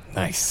 yeah.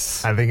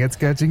 Nice. I think it's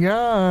catching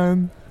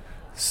on.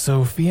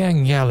 So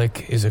Fiang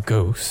Yalik is a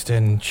ghost,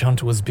 and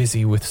Chunt was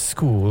busy with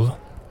school.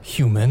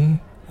 Human,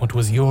 what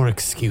was your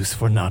excuse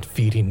for not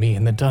feeding me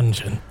in the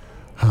dungeon?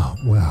 Oh,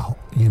 well,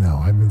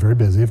 I've been very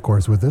busy, of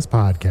course, with this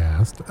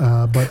podcast.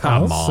 But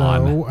Come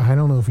also, I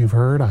don't know if you've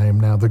heard, I am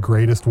now the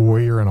greatest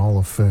warrior in all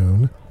of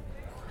Foon.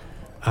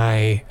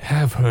 I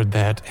have heard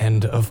that,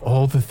 and of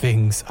all the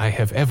things I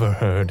have ever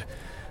heard,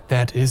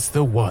 that is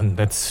the one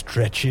that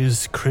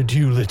stretches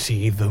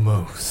credulity the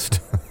most.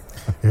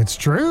 It's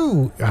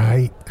true.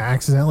 I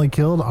accidentally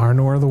killed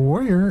Arnor the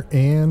warrior,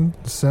 and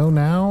so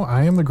now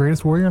I am the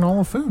greatest warrior in all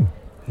of Foon.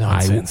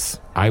 Nonsense.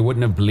 I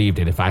wouldn't have believed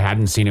it if I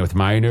hadn't seen it with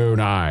my own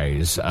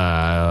eyes.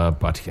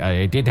 But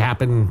it did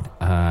happen.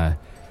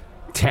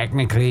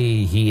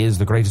 Technically, he is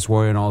the greatest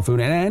warrior in all of Foon,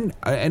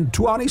 and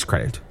to Ani's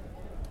credit,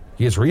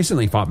 he has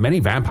recently fought many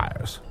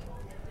vampires.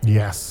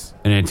 Yes.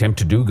 In an attempt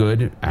to do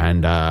good,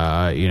 and,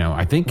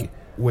 I think...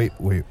 Wait,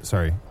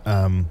 sorry.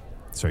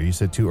 Sorry, you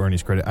said to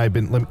Arnie's credit.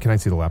 Can I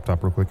see the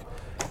laptop real quick?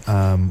 Sorry,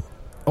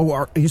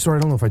 I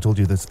don't know if I told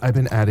you this. I've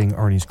been adding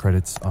Arnie's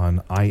credits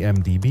on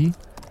IMDb.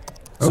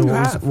 So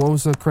what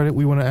was the credit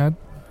we want to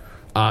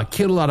add?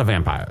 Killed a lot of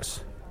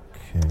vampires.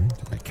 Okay.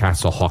 At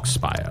Castle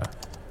Hawkspire.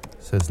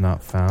 Says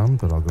not found,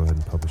 but I'll go ahead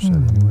and publish that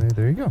anyway.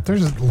 There you go.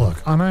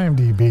 Look, on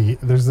IMDb,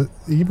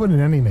 you put in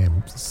any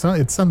name,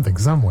 it's something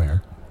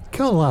somewhere.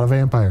 Killed a lot of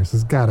vampires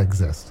has got to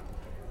exist.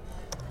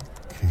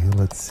 Okay,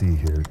 let's see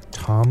here.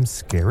 Tom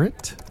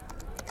Skerritt?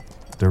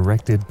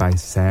 Directed by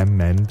Sam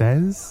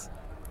Mendes.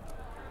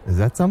 Is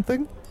that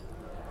something?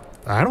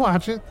 I'd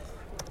watch it.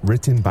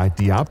 Written by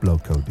Diablo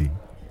Cody.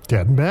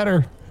 Getting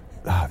better.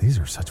 These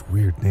are such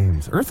weird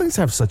names. Earthlings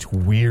have such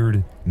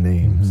weird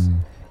names.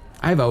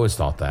 I've always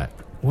thought that.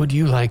 would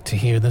you like to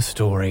hear the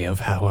story of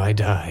how I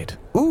died?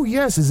 Oh,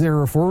 yes. Is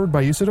there a forward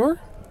by Usador?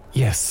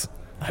 Yes,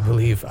 I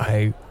believe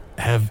I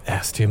have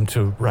asked him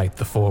to write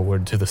the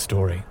foreword to the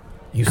story.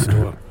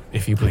 Usador,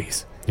 if you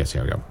please. Yes,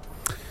 here we go.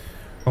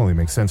 Only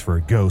makes sense for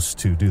a ghost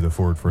to do the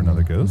forward for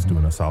another ghost,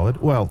 doing a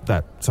solid. Well,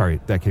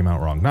 that came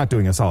out wrong. Not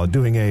doing a solid,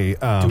 doing a...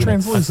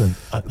 translucent.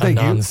 A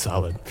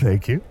non-solid.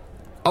 Thank you.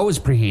 Always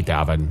preheat the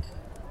oven.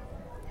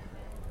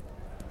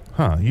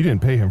 Huh, you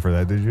didn't pay him for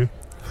that, did you?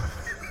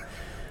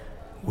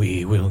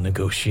 We will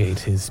negotiate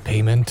his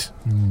payment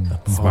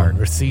upon smart.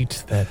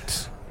 receipt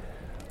that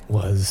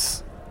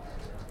was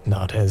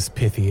not as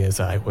pithy as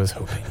I was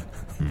hoping.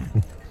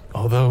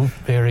 Although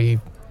very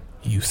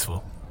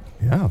useful.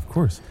 Yeah, of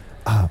course.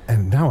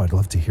 And now I'd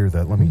love to hear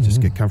that. Let me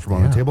just get comfortable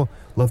on the table.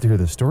 Love to hear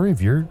the story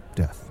of your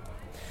death.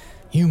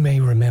 You may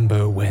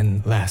remember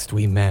when last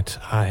we met,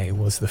 I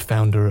was the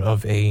founder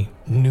of a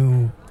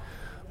new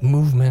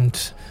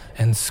movement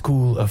and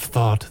school of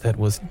thought that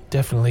was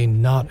definitely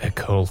not a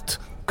cult,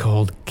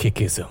 called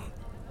Kickism.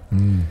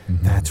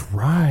 That's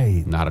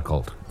right. Not a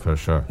cult, for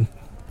sure.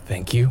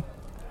 Thank you.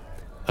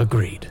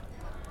 Agreed.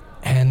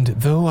 And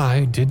though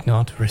I did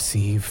not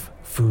receive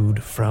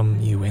food from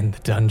you in the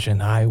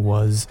dungeon, I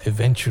was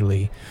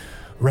eventually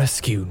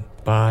rescued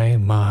by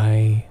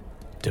my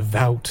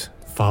devout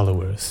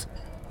followers,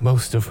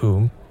 most of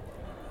whom,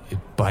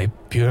 by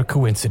pure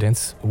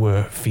coincidence,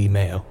 were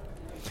female.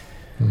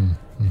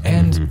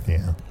 And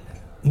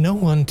no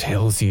one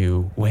tells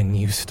you when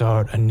you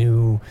start a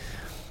new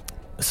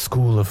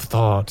school of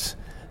thought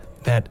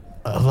that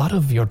a lot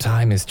of your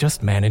time is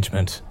just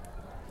management.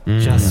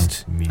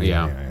 Just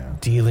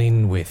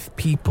dealing with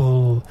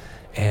people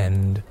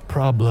and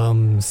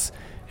problems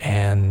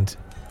and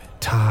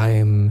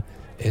time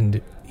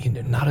and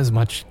not as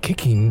much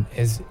kicking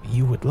as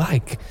you would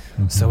like.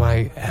 So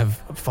I have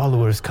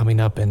followers coming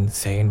up and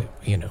saying,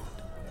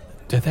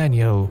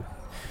 Nathaniel,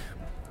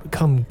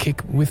 come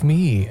kick with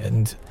me.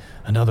 And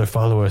another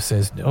follower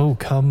says, oh,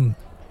 come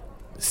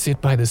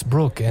sit by this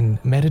brook and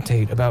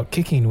meditate about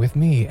kicking with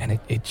me. And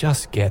it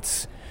just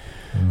gets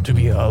to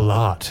be a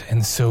lot.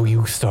 And so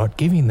you start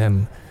giving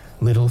them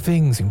little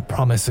things and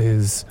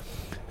promises,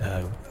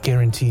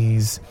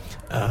 guarantees.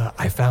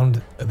 I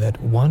found that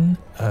one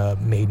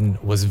maiden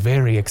was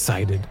very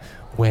excited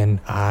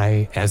when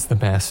I, as the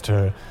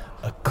master,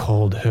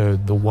 called her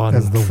the one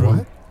As the true...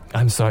 what?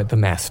 I'm sorry, the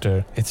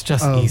master. It's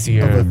just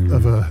easier.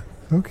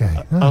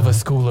 Of a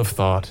school of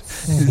thought.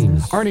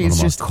 Arnie, it's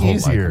just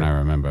easier. Than I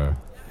remember.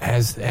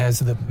 As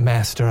the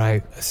master,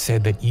 I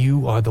said that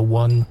you are the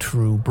one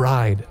true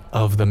bride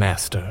of the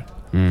master.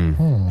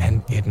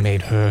 And it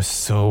made her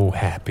so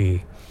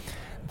happy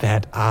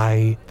that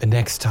the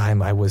next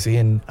time I was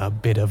in a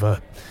bit of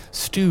a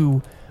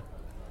stew,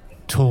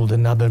 told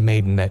another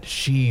maiden that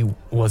she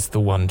was the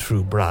one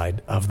true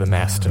bride of the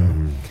master.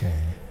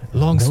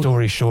 Long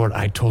story short,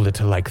 I told it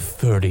to like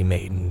 30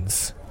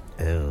 maidens.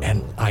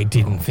 And I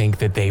didn't think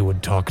that they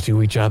would talk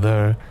to each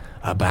other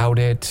about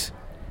it.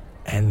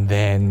 And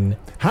then...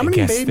 How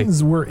many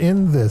maidens were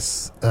in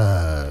this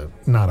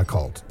not a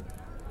cult?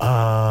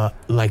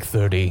 Like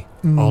 30.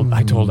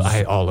 I told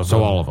all of them.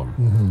 So all of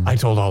them. I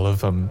told all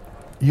of them.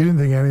 You didn't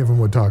think any of them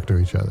would talk to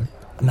each other?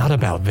 Not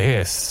about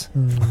this.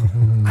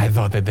 I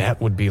thought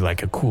that would be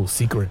like a cool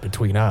secret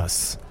between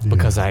us.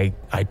 Because I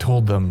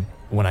told them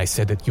when I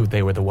said that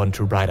they were the one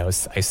true bride, I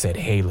said,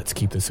 hey, let's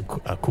keep this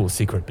a cool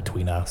secret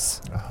between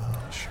us.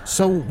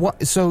 Sure.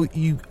 So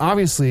you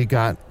obviously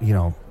got,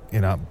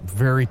 in a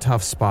very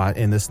tough spot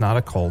in this not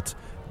a cult,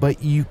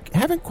 but you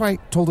haven't quite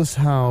told us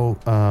how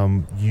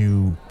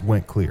you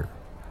went clear.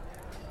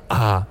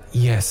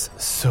 Yes.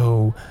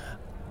 So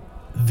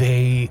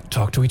they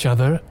talked to each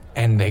other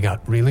and they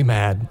got really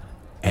mad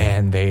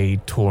and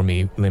they tore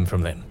me limb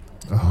from limb.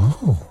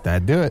 Oh.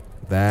 That'd do it.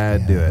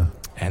 Do it.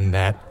 And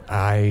that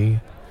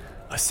I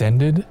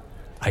ascended.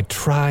 I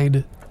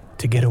tried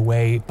to get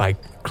away by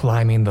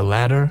climbing the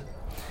ladder.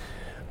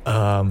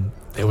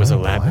 There was a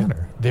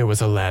ladder. There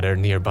was a ladder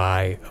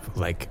nearby,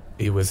 like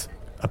it was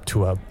up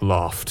to a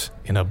loft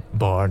in a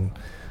barn,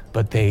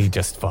 but they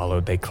just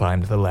followed. They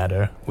climbed the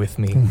ladder with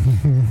me.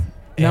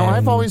 Now,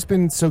 I've always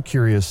been so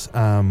curious.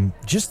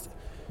 Just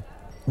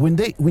when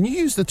you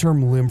use the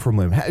term limb from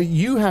limb,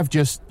 you have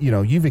just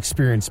you've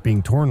experienced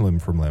being torn limb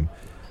from limb.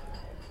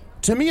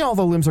 To me, all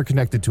the limbs are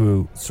connected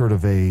to sort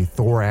of a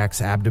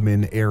thorax,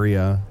 abdomen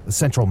area, a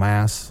central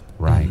mass.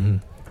 Right.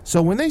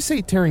 So when they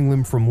say tearing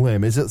limb from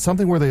limb, is it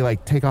something where they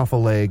take off a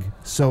leg,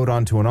 sew it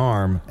onto an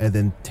arm, and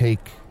then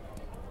take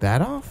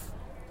that off?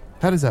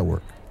 How does that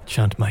work?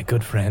 Chunt, my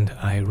good friend,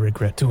 I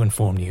regret to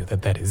inform you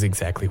that is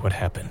exactly what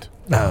happened.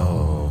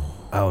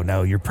 Oh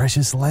no, your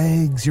precious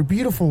legs, your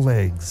beautiful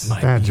legs.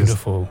 My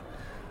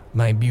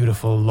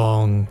beautiful,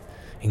 long,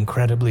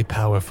 incredibly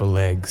powerful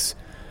legs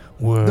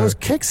were... Those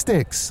kick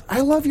sticks. I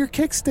love your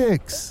kick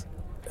sticks.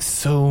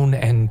 Sewn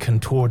and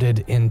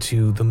contorted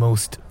into the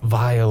most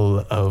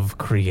vile of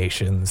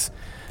creations,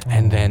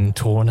 and then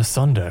torn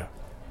asunder.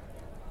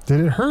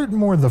 Did it hurt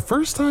more the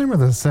first time or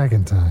the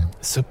second time?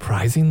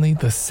 Surprisingly,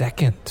 the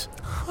second.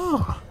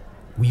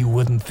 You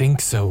wouldn't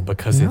think so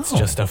because it's No.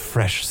 just a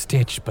fresh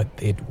stitch, but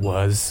it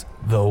was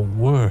the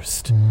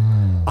worst.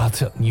 I'll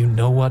tell you.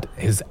 Know what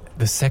is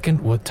the second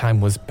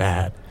time was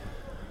bad.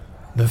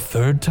 The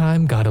third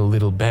time got a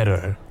little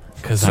better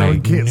because So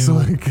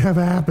it kept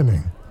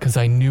happening. Because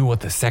I knew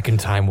what the second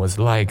time was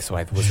like, so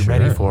I was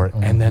ready for it.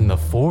 And then the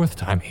fourth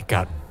time, it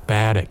got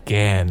bad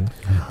again.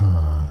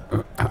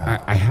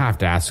 I have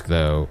to ask,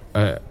 though,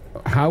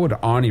 how would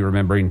Arnie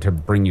remembering to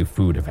bring you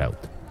food have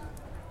helped?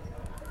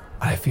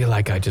 I feel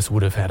like I just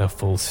would have had a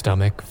full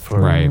stomach for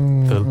Right.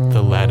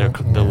 the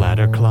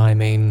ladder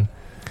climbing.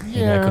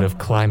 Yeah. I could have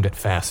climbed it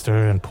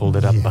faster and pulled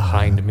it up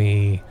behind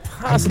me.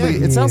 Possibly.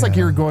 It sounds like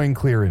you're going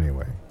clear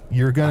anyway.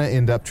 You're going to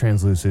end up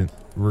translucent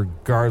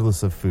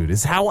regardless of food.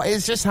 It's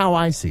just how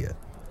I see it.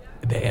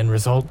 The end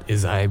result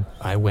is I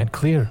went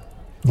clear.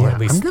 Or Yeah, at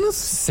least I'm gonna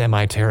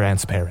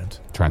semi-transparent.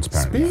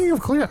 Transparent. Speaking of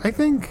clear, I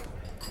think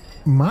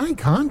my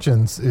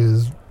conscience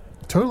is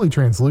totally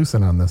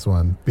translucent on this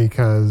one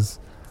because,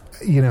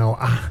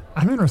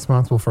 I'm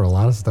irresponsible for a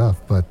lot of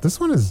stuff, but this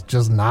one is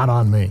just not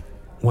on me.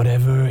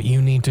 Whatever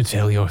you need to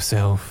tell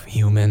yourself,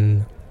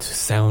 human,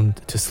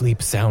 to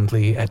sleep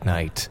soundly at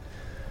night,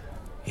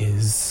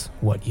 is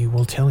what you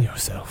will tell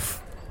yourself.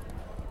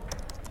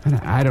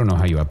 I don't know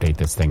how you update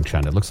this thing,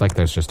 Chund. It looks like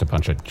there's just a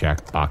bunch of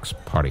Jackbox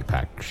Party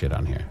Pack shit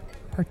on here.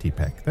 Party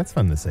pack. That's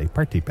fun to say.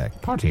 Party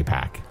pack. Party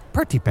Pack.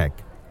 Party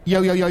pack.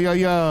 Yo, yo, yo, yo,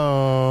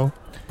 yo.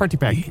 Party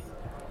pack.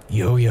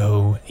 Yo,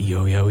 yo,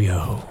 yo, yo,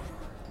 yo.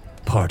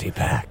 Party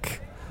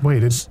pack.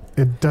 Wait,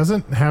 it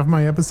doesn't have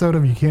my episode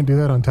of You Can't Do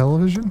That on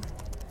Television?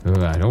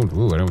 I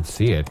don't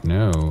see it.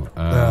 No.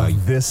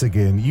 This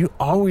again. You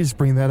always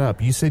bring that up.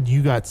 You said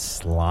you got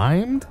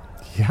slimed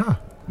Yeah.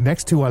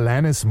 next to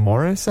Alanis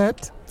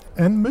Morissette?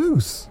 And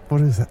Moose.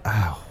 What is that?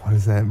 Ow, what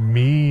does that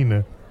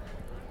mean?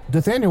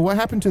 Nathaniel, what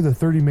happened to the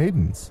 30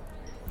 maidens?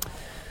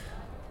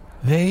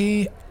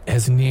 They,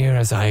 as near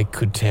as I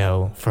could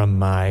tell from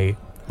my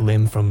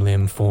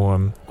limb-from-limb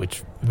form,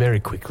 which very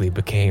quickly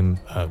became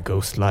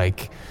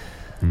ghost-like,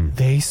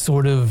 they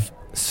sort of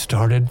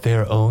started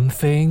their own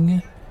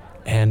thing,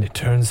 and it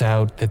turns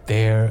out that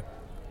they're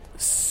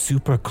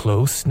super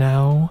close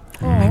now.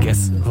 I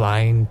guess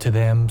lying to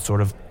them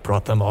sort of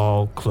brought them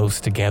all close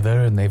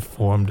together, and they've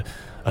formed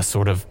a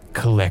sort of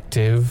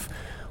collective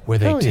where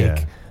they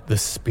take the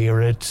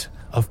spirit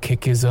of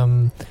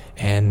Kickism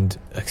and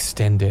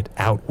extend it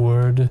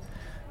outward.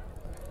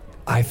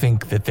 I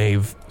think that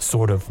they've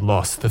sort of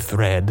lost the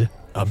thread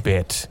a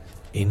bit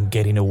in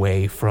getting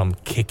away from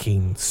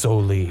kicking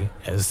solely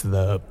as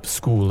the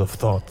school of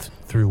thought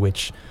through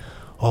which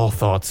all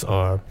thoughts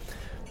are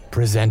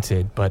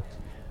presented, but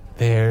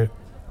they're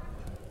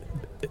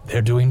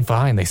doing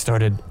fine. They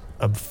started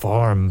a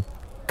farm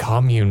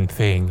commune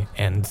thing,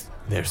 and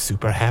they're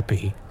super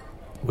happy,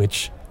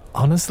 which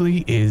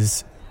honestly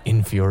is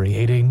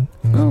infuriating.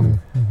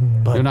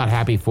 But You're not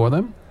happy for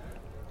them?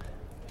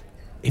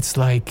 it's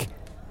like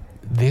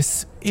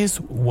this is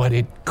what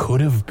it could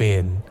have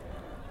been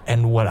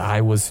and what I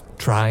was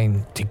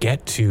trying to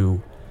get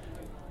to,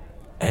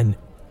 and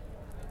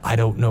I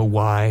don't know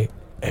why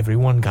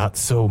everyone got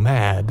so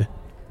mad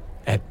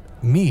at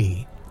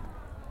me,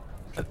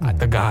 at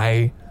the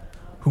guy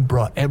who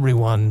brought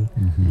everyone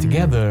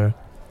together.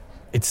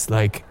 It's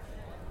like,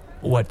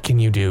 what can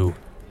you do?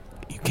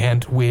 You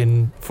can't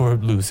win for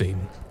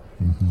losing.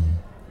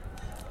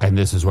 And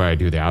this is where I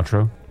do the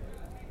outro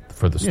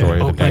for the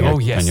story. Oh, that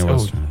Daniel, yes. Daniel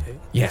was,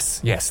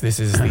 Yes. This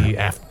is the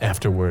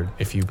afterword,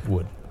 if you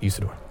would,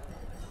 Usador.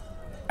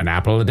 An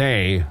apple a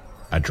day,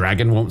 a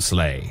dragon won't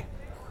slay.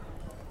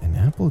 An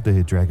apple a day,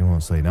 a dragon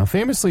won't slay. Now,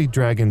 famously,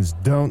 dragons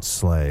don't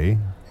slay.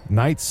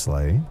 Knights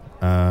slay.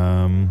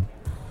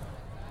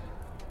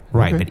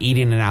 Right, Okay. but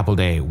eating an apple a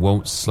day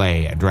won't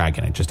slay a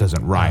dragon. It just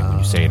doesn't rhyme when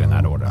you say it in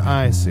that order.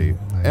 I see.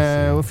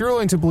 If you're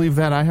willing to believe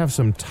that, I have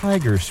some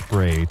tiger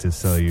spray to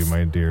sell you,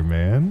 my dear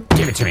man.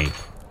 Give it to me.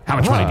 How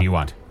much money do you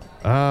want?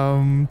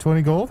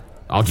 20 gold?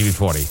 I'll give you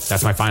 40.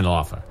 That's my final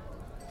offer.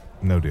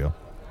 No deal.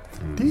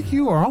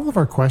 DQ, are all of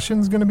our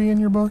questions going to be in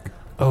your book?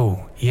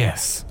 Oh,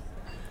 yes.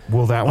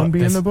 Will that one be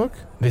in this- the book?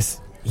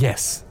 This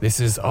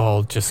is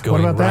all just What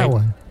going about right. that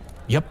one?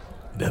 Yep,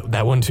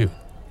 that one too.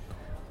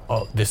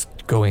 All this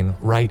going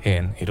right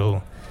in.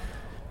 It'll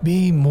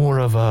be more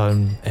of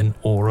an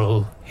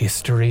oral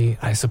history,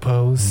 I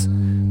suppose,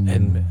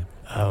 and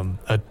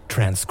a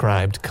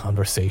transcribed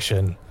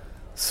conversation.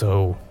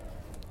 So,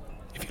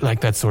 if you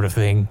like that sort of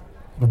thing,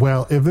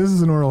 Well, if this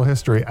is an oral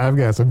history, I've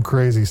got some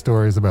crazy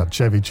stories about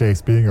Chevy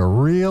Chase being a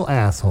real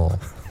asshole.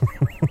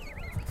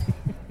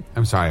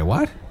 I'm sorry,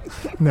 what?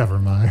 Never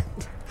mind.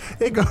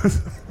 It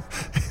goes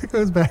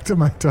back to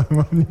my time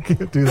when you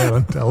can't do that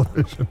on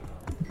television.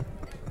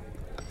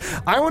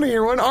 I want to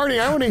hear one. Arnie,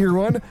 I want to hear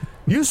one.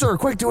 You, sir,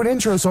 quick, do an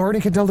intro so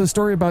Arnie can tell the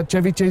story about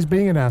Chevy Chase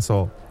being an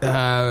asshole.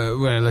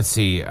 Well, let's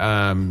see.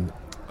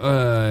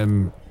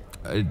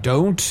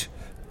 Don't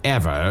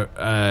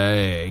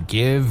ever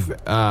give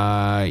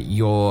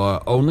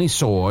your only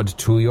sword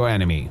to your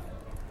enemy.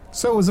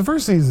 So it was the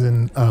first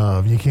season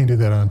of You Can't Do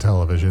That on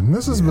Television.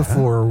 This is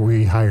before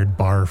we hired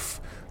Barf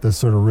the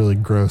sort of really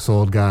gross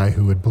old guy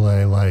who would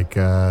play like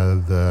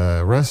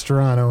the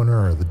restaurant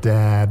owner or the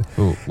dad.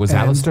 Ooh, was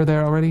Alistair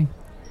there already?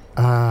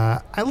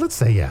 Let's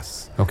say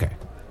yes. Okay.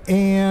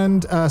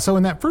 And so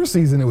in that first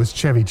season, it was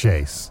Chevy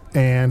Chase.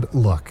 And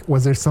look,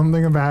 was there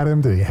something about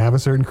him? Did he have a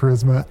certain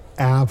charisma?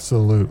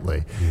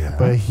 Absolutely. Yeah.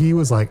 But he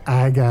was like,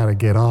 I got to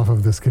get off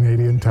of this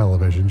Canadian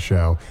television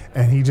show.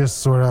 And he just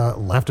sort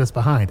of left us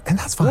behind. And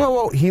that's fine.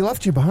 Whoa, he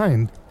left you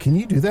behind. Can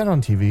you do that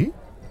on TV?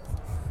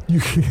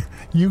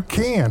 You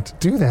can't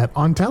do that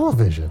on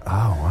television. Oh,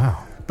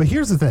 wow. But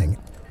here's the thing.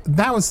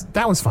 That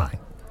was fine.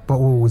 But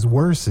what was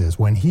worse is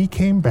when he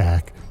came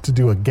back to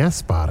do a guest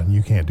spot, and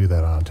you can't do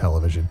that on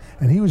television,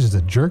 and he was just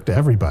a jerk to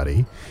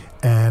everybody,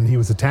 and he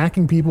was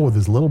attacking people with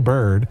his little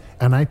bird,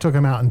 and I took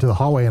him out into the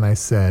hallway and I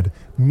said,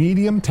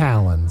 medium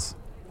talons.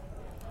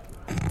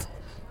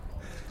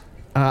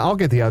 I'll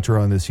get the outro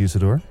on this,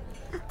 Usador.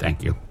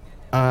 Thank you.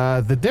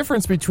 The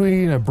difference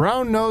between a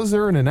brown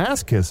noser and an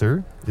ass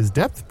kisser is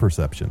depth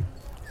perception.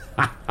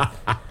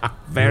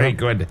 Very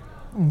good.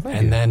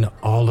 And then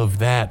all of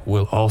that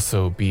will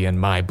also be in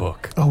my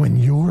book. Oh, in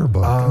your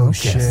book. Oh,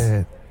 Okay.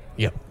 shit.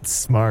 Yep.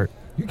 Smart.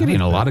 You're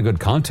getting a lot of good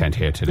content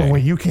here today. Oh,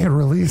 wait, you can't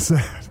release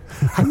that.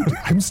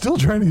 I'm still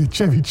trying to get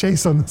Chevy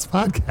Chase on this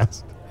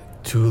podcast.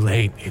 Too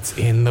late. It's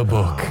in the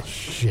book. Oh,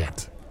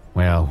 shit.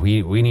 Well,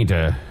 we need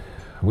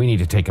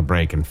to take a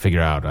break and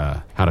figure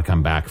out how to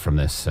come back from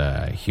this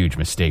huge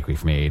mistake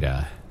we've made.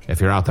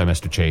 If you're out there,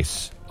 Mr.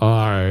 Chase,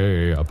 I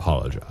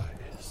apologize.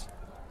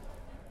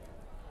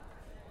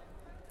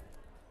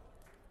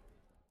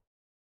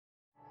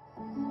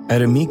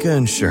 At Amica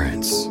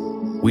Insurance,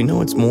 we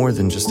know it's more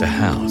than just a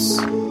house.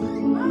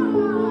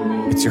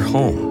 It's your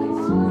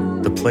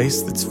home, the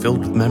place that's filled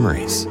with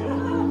memories.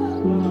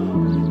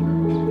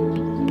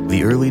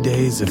 The early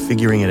days of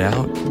figuring it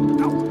out,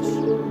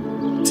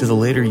 to the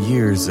later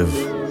years of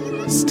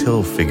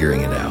still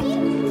figuring it out.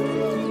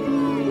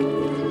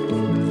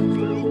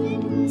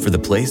 For the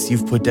place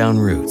you've put down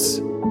roots,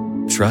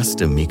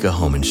 trust Amica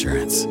Home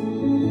Insurance.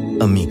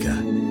 Amica,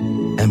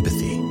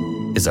 empathy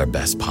is our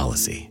best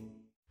policy.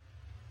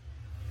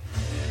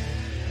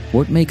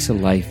 What makes a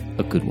life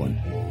a good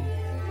one?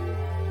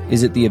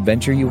 Is it the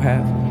adventure you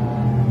have?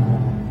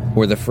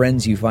 Or the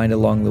friends you find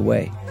along the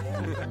way?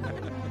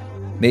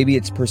 Maybe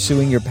it's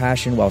pursuing your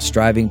passion while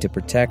striving to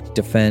protect,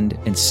 defend,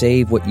 and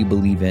save what you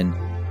believe in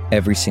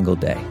every single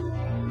day.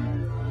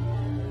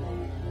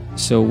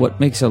 So what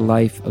makes a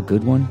life a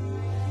good one?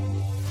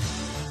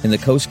 In the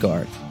Coast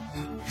Guard,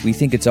 we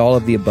think it's all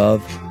of the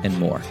above and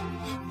more.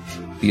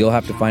 But you'll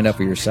have to find out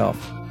for yourself.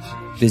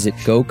 Visit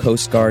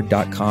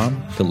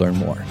gocoastguard.com to learn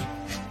more.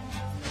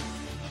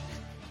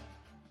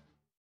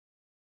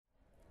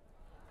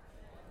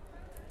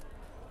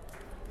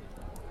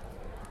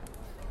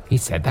 He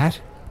said that?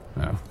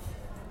 Oh.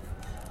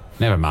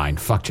 Never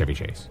mind. Fuck Chevy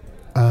Chase.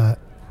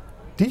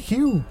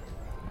 DQ,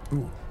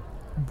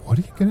 what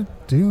are you going to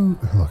do?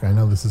 Look, I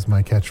know this is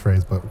my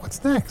catchphrase, but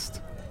what's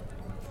next?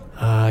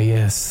 Ah,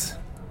 yes.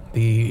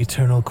 The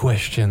eternal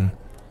question.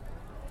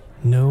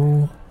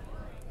 No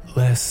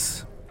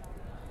less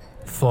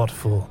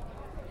thoughtful,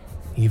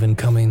 even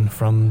coming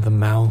from the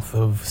mouth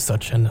of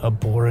such an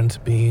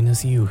abhorrent being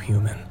as you,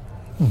 human.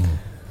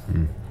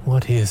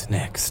 What is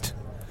next?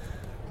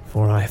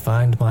 For I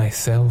find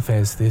myself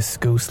as this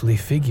ghostly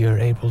figure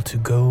able to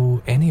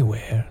go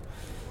anywhere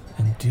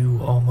and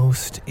do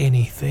almost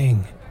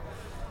anything.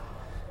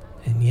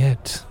 And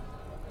yet,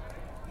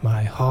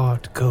 my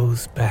heart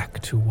goes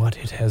back to what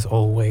it has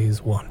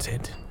always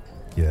wanted.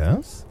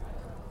 Yes?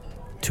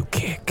 To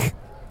kick.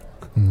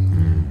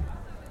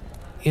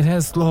 It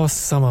has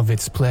lost some of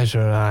its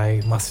pleasure,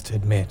 I must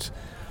admit.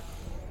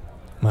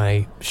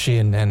 My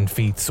shin and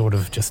feet sort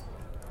of just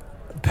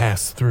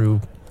pass through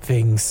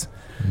things.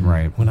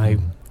 Right.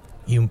 When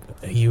you,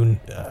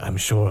 I'm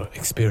sure,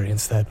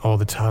 experience that all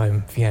the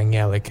time. Fiang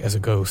Yalik as a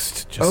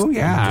ghost. Just, you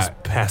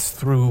just pass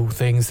through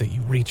things that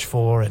you reach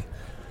for, and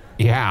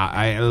yeah.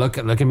 I look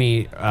at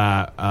me.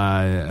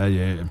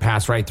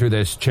 Pass right through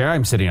this chair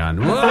I'm sitting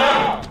on.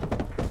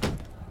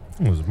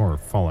 It was more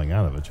falling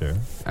out of a chair.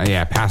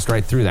 Yeah, passed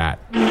right through that.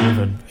 With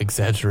an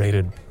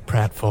exaggerated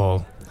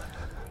pratfall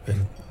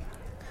than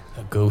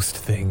a ghost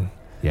thing.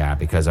 Yeah,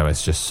 because I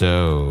was just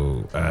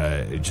so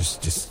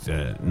just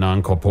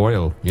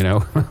non-corporeal, you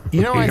know.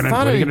 You know, what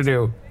are you gonna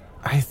do?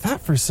 I thought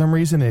for some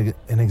reason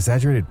an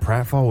exaggerated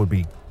pratfall would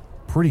be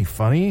pretty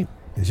funny.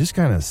 It's just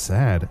kind of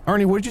sad.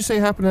 Arnie, what did you say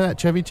happened to that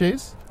Chevy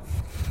Chase?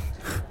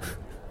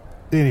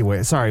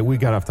 Anyway, sorry, we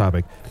got off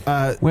topic.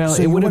 Well,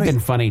 so it would have been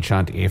funny,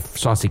 Chunt, if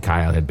Saucy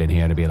Kyle had been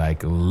here to be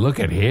like,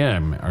 look at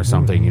him, or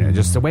something. You know,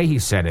 just the way he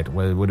said it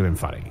would have been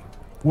funny.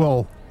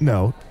 Well,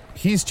 no,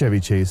 he's Chevy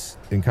Chase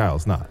and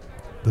Kyle's not.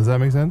 Does that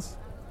make sense?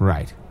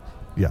 Right.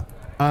 Yeah.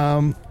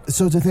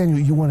 So, Nathaniel,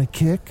 you want to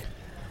kick?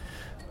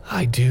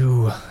 I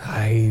do.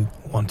 I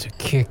want to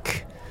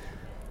kick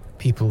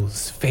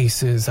people's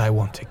faces. I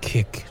want to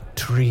kick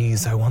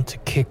trees. I want to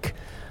kick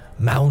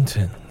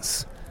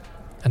mountains.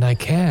 And I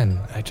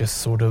can. I just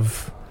sort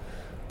of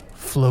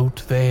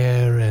float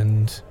there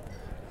and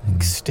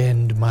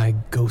extend my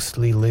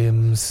ghostly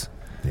limbs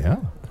Yeah.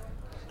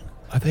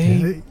 Are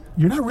they?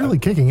 You're not really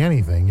kicking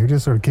anything. You're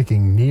just sort of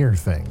kicking near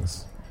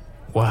things.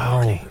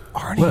 Wow.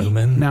 Well,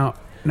 Human. now,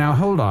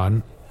 hold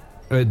on.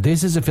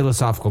 This is a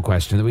philosophical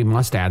question that we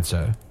must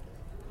answer.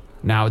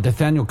 Now,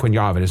 Nathaniel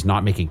Quinjarvin is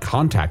not making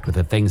contact with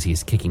the things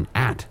he's kicking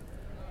at,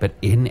 but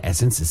in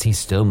essence, is he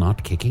still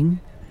not kicking?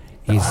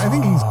 I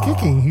think he's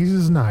kicking. He's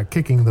just not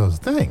kicking those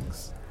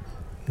things.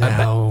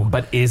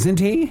 But isn't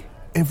he?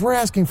 If we're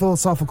asking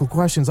philosophical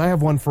questions, I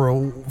have one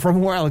from a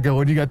while ago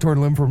when you got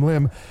torn limb from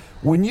limb.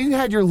 When you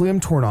had your limb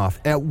torn off,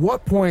 at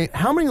what point,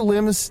 how many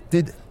limbs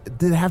did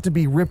have to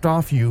be ripped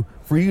off you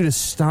for you to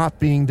stop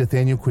being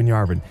Nathaniel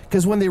Quinjarvin?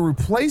 Because when they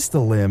replace the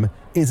limb,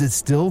 is it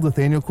still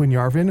Nathaniel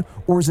Quinjarvin,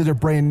 or is it a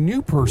brand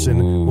new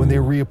person when they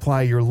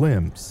reapply your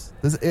limbs?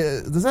 Does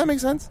that make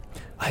sense?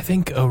 I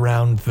think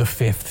around the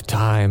 5th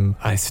time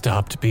I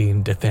stopped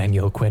being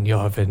Nathaniel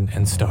Quinjarvin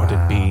and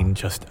started being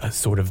just a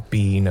sort of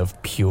being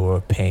of pure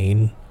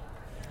pain.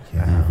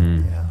 Yeah.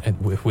 Yeah.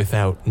 And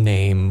without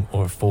name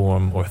or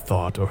form or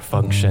thought or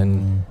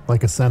function.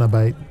 Like a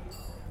Cenobite.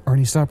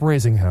 Arnie, stop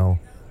raising hell.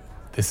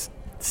 This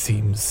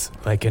seems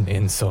like an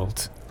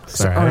insult.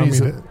 Sorry,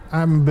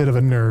 I'm a bit of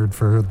a nerd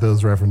for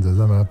those references.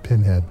 I'm a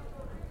pinhead.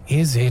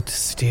 Is it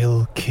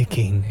still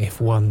kicking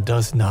if one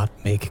does not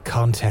make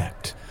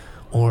contact?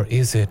 Or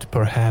is it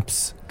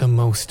perhaps the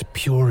most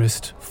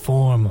purest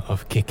form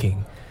of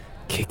kicking?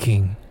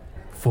 Kicking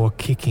for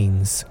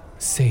kicking's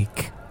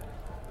sake.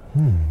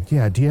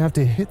 Yeah, do you have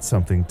to hit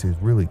something to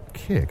really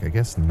kick? I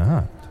guess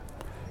not.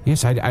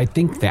 Yes, I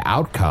think the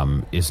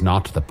outcome is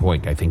not the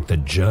point. I think the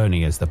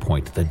journey is the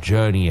point. The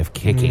journey of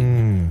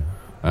kicking.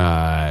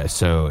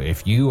 So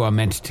if you are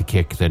meant to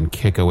kick, then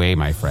kick away,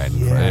 my friend.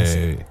 Yes.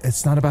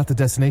 It's not about the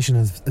destination.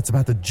 It's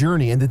about the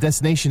journey. And the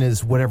destination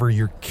is whatever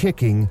you're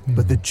kicking,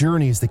 but the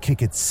journey is the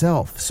kick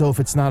itself. So if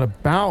it's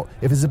about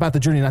the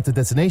journey, not the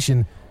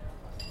destination,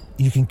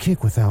 you can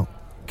kick without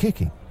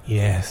kicking.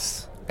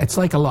 Yes. It's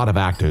like a lot of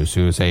actors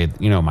who say,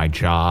 my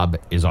job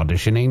is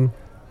auditioning.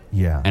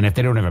 Yeah. And if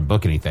they don't ever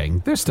book anything,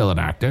 they're still an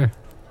actor,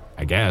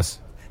 I guess.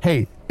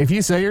 Hey, if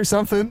you say you're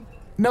something,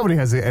 nobody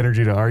has the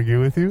energy to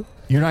argue with you.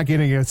 You're not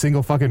getting a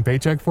single fucking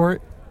paycheck for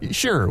it?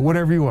 Sure,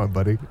 whatever you want,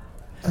 buddy.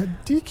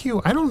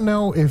 DQ, I don't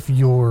know if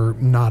your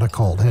not a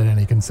cult had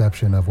any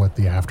conception of what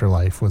the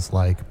afterlife was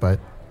like, but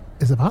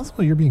is it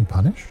possible you're being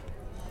punished?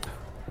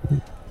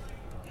 I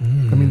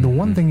mean, the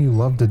one thing you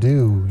love to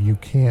do, you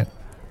can't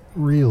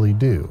really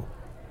do.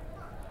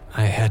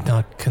 I had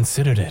not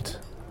considered it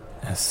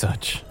as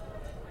such.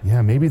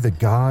 Yeah, maybe the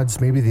gods,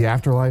 maybe the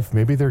afterlife,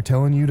 maybe they're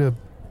telling you to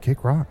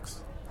kick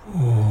rocks.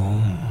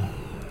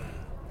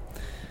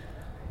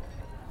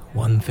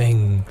 One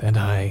thing that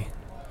I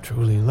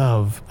truly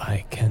love,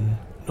 I can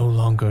no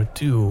longer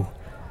do,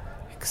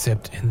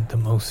 except in the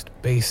most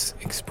base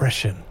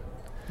expression.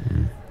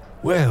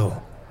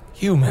 Well,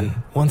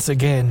 human, once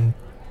again,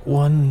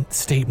 one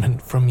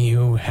statement from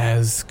you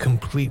has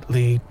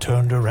completely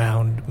turned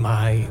around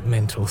my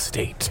mental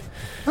state.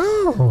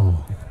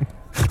 Oh.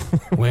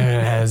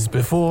 Whereas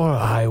before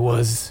I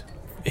was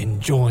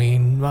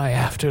enjoying my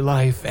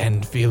afterlife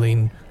and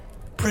feeling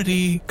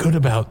pretty good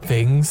about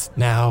things,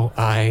 now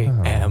I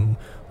am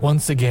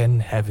once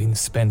again, having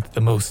spent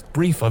the most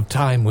brief of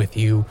time with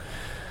you,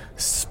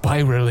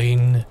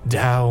 spiraling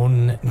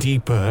down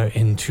deeper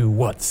into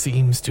what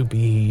seems to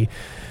be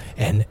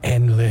an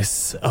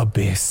endless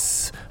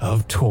abyss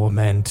of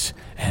torment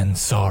and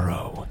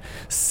sorrow.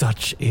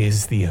 Such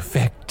is the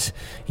effect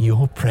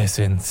your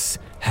presence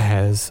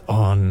has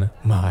on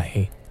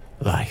my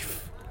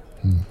life.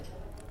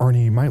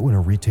 Arnie, you might want to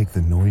retake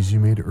the noise you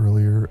made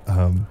earlier.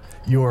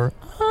 Your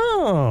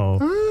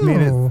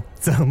made it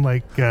sound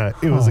like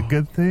it was a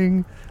good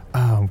thing.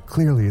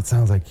 Clearly, it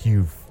sounds like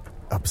you've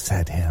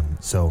upset him.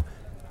 So,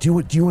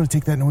 do you want to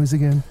take that noise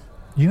again?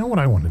 You know what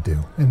I want to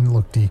do? And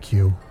look,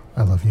 DQ,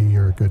 I love you.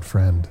 You're a good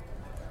friend.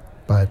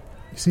 But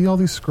you see all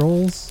these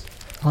scrolls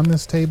on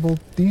this table?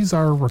 These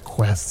are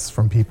requests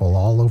from people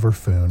all over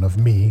Foon of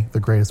me, the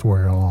greatest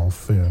warrior in all of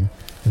Foon.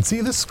 And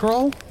see this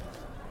scroll?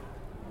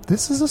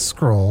 This is a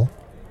scroll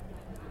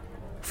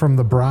from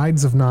the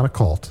Brides of Not a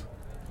Cult,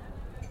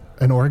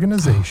 an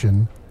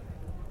organization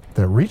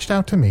that reached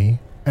out to me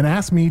and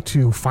asked me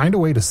to find a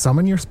way to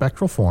summon your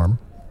spectral form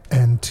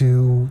and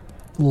to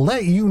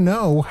let you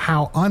know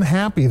how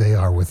unhappy they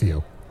are with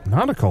you.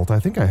 Not a cult.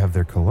 I think I have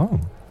their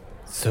cologne.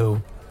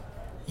 So,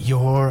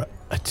 your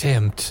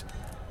attempt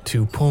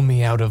to pull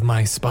me out of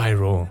my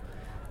spiral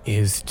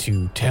is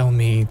to tell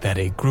me that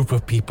a group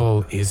of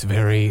people is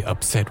very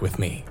upset with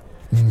me.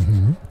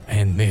 Mm-hmm.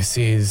 And this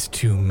is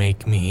to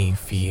make me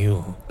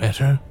feel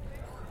better?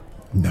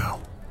 No.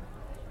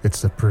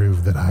 It's to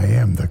prove that I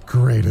am the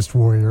greatest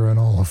warrior in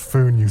all of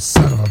Foon, you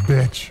son of a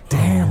bitch.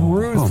 Damn,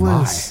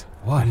 ruthless.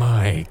 What?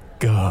 My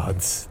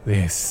gods,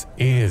 this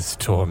is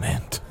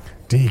torment.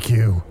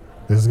 DQ,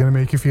 this is going to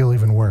make you feel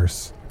even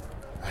worse.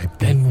 I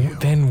beat you.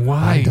 Then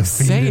why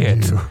say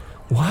it? You.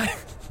 Why?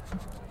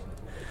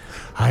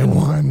 I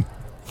won.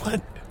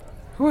 What?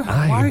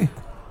 Why?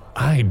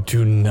 I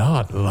do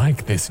not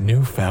like this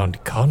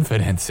newfound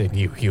confidence in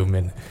you,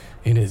 human.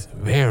 It is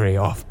very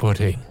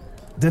off-putting.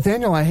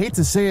 Nathaniel, I hate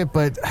to say it,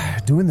 but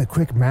doing the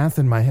quick math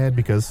in my head,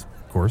 because,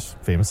 of course,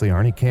 famously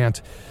Arnie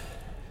can't,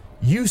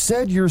 you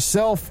said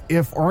yourself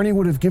if Arnie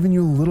would have given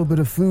you a little bit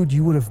of food,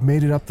 you would have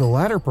made it up the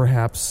ladder,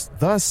 perhaps.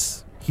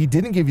 Thus, he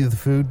didn't give you the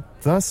food.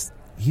 Thus,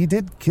 he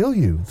did kill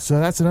you. So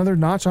that's another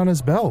notch on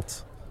his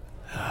belt.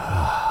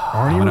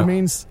 Arnie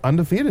remains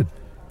undefeated.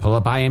 Pull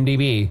up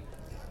IMDb.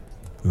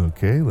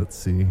 Okay, let's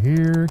see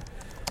here.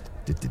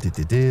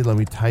 Let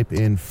me type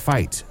in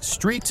fight.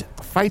 Street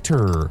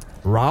fighter.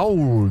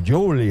 Raul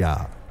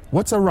Julia.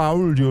 What's a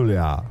Raul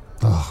Julia?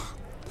 Oh,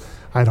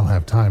 I don't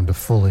have time to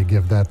fully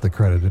give that the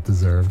credit it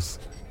deserves.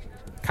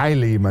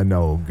 Kylie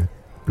Minogue.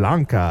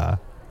 Blanca.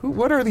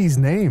 What are these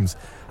names?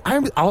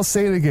 I'll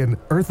say it again.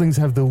 Earthlings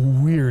have the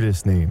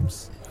weirdest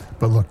names.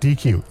 But look,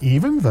 DQ,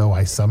 even though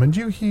I summoned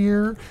you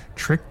here,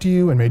 tricked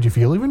you, and made you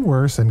feel even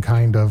worse, and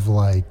kind of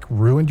like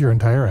ruined your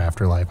entire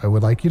afterlife, I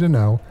would like you to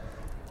know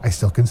I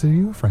still consider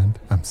you a friend.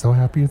 I'm so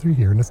happy you're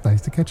here, and it's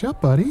nice to catch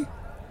up, buddy.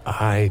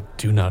 I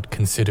do not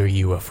consider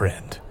you a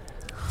friend.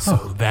 So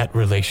that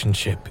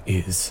relationship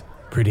is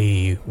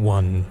pretty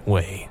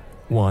one-way,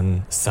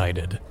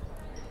 one-sided.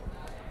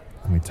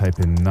 Let me type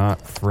in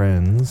not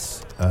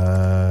friends,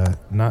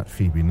 not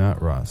Phoebe,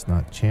 not Ross,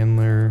 not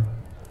Chandler.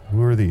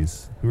 Who are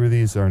these? Who are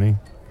these, Arnie?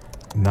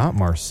 Not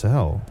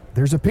Marcel.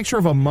 There's a picture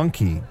of a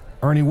monkey.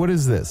 Arnie, what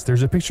is this?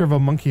 There's a picture of a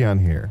monkey on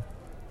here.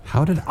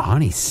 How did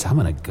Arnie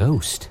summon a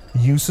ghost?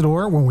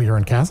 Usador, when we were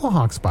in Castle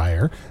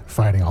Hawkspire,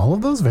 fighting all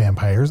of those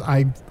vampires,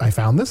 I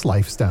found this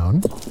life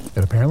stone.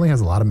 It apparently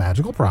has a lot of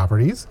magical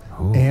properties,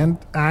 and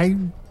I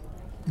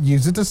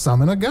used it to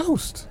summon a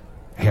ghost.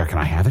 Here, can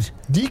I have it?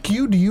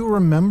 DQ, do you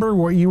remember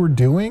what you were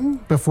doing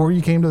before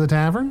you came to the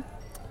tavern?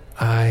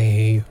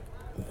 I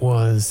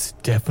was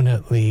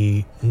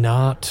definitely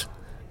not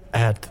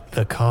at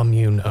the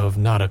commune of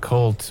Not a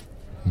Cult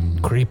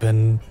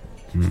creeping.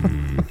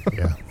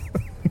 Yeah.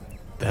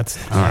 That's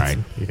all right.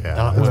 Yeah.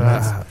 Not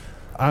what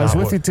I was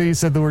with you till you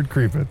said the word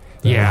creeping.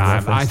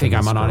 Yeah, I think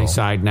I'm on Arnie's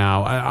side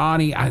now.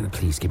 Arnie,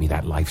 please give me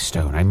that life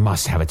stone. I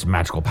must have its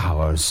magical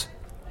powers.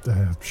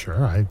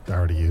 Sure, I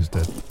already used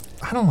it.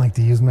 I don't like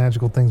to use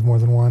magical things more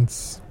than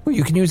once. Well,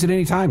 you can use it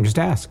any time. Just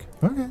ask.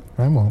 Okay,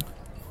 I won't.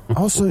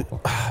 Also,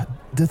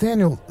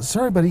 Nathaniel,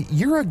 sorry, buddy,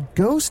 you're a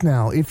ghost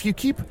now. If you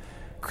keep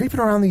creeping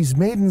around these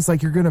maidens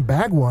like you're going to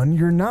bag one,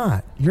 you're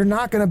not. You're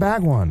not going to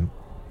bag one.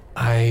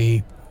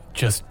 I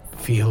just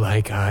feel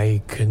like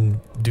I can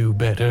do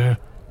better.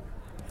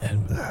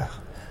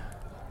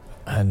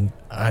 And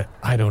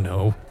I don't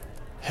know,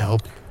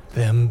 help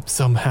them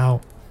somehow.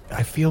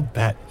 I feel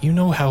bad. You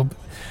know how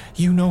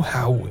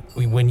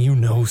when you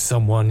know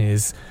someone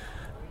is,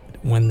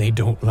 when they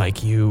don't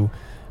like you,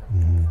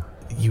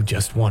 you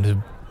just want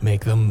to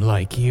make them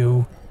like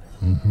you.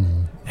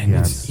 Mm-hmm.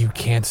 And you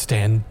can't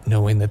stand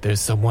knowing that there's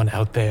someone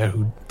out there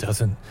who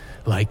doesn't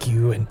like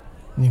you, and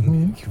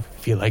you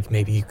feel like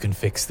maybe you can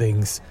fix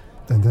things.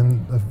 And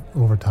then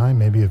over time,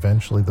 maybe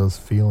eventually those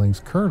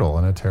feelings curdle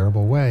in a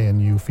terrible way,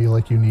 and you feel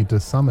like you need to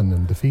summon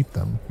and defeat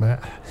them.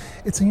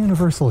 It's a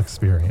universal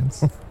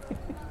experience.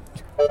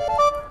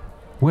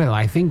 Well,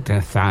 I think,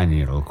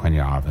 Nathaniel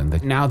Quenarvin,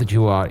 that now that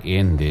you are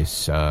in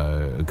this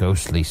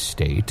ghostly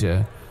state,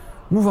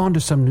 move on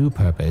to some new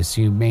purpose.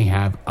 You may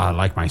have,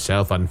 like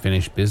myself,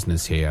 unfinished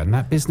business here, and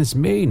that business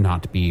may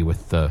not be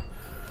with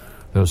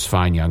those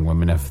fine young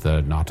women of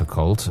the Not a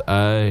Cult.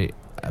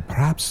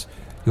 Perhaps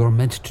you're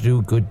meant to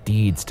do good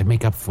deeds to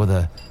make up for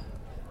the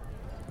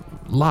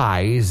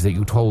lies that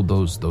you told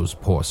those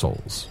poor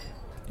souls.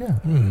 Yeah.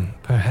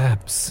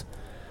 Perhaps.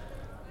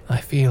 I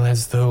feel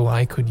as though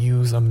I could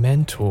use a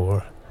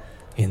mentor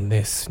in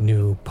this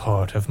new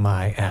part of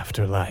my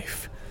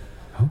afterlife.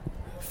 Oh.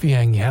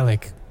 Fiang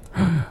Yalik,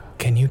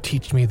 can you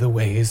teach me the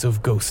ways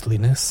of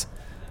ghostliness?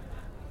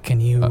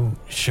 Can you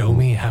show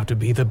me how to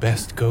be the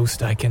best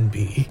ghost I can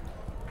be?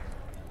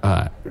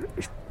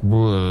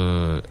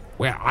 Well,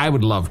 I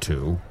would love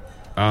to.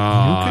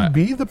 You could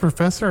be the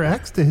Professor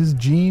X to his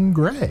Jean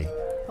Grey.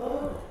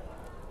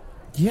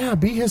 Yeah,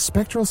 be his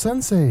spectral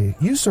sensei.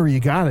 You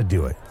gotta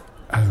do it.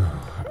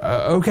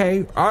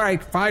 Okay, all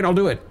right, fine, I'll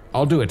do it.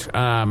 I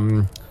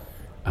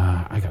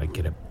gotta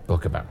get a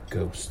book about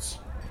ghosts.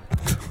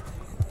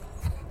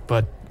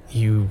 But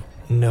you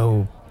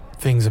know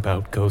things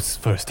about ghosts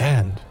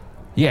firsthand.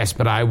 Yes,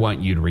 but I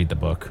want you to read the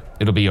book.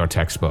 It'll be your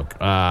textbook.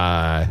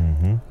 I'll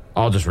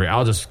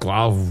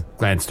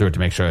glance through it to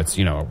make sure it's,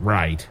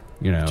 right.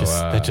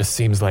 That just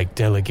seems like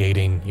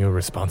delegating your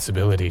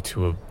responsibility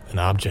to an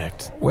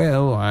object.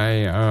 Well,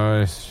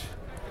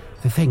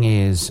 the thing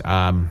is,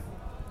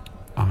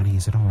 Arnie,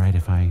 is it all right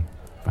if I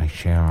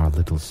share our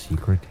little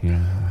secret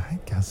here? I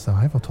guess so.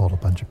 I've told a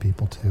bunch of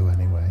people too,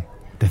 anyway.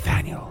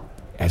 Nathaniel,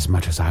 as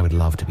much as I would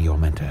love to be your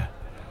mentor,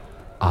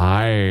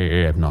 I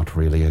am not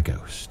really a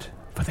ghost.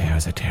 For there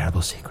is a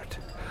terrible secret.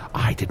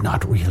 I did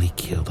not really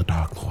kill the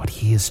Dark Lord.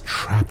 He is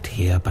trapped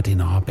here, but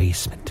in our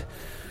basement.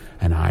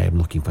 And I am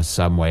looking for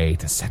some way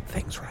to set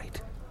things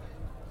right.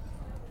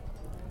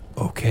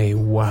 Okay,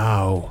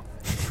 wow.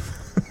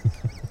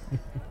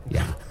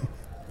 Yeah.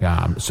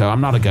 So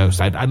I'm not a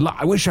ghost.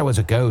 I wish I was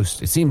a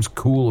ghost. It seems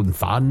cool and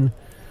fun.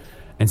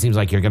 And it seems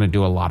like you're going to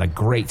do a lot of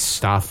great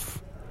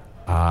stuff.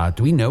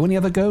 Do we know any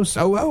other ghosts?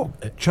 Oh,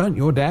 Chunt,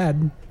 your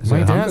dad.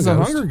 My dad's a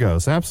hunger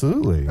ghost,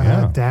 absolutely.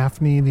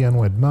 Daphne, the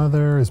unwed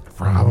mother, is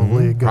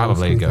probably a ghost.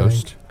 Probably a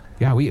ghost.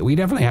 Yeah, we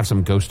definitely have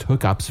some ghost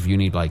hookups if you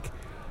need, like,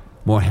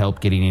 more help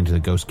getting into the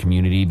ghost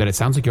community. But it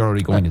sounds like you're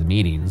already going to the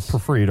meetings.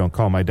 Prefer you don't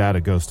call my dad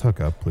a ghost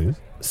hookup, please.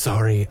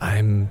 Sorry,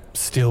 I'm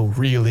still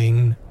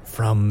reeling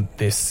from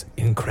this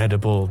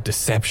incredible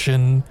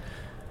deception.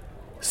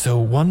 So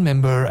one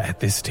member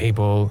at this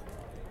table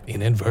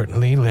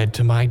inadvertently led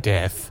to my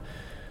death.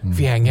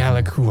 Fiang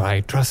Alec, who I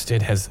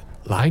trusted, has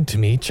lied to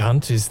me.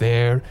 Chunt, is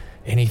there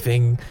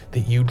anything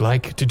that you'd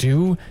like to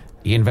do?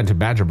 He invented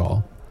Badger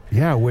Ball.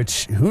 Yeah,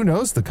 which, who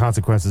knows the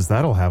consequences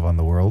that'll have on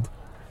the world.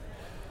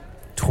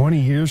 20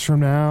 years from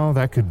now,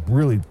 that could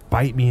really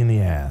bite me in the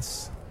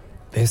ass.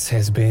 This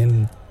has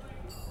been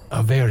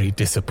a very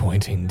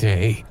disappointing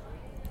day.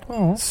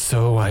 Oh.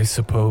 So I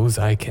suppose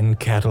I can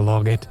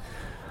catalog it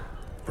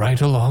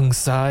right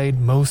alongside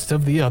most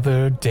of the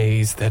other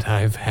days that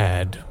I've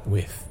had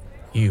with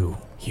you,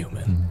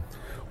 human.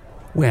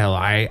 Well,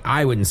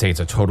 I wouldn't say it's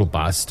a total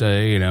bust.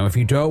 If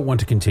you don't want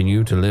to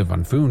continue to live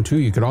on Foon, too,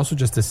 you could also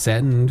just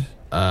ascend,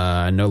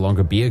 no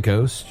longer be a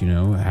ghost,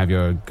 have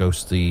your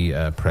ghostly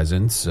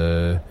presence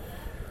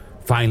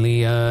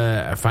finally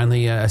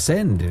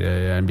ascend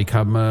and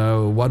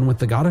become one with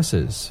the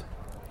goddesses.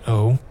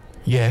 Oh,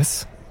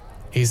 yes.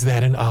 Is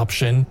that an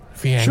option,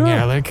 Fiang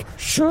Alec?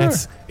 Sure.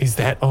 Is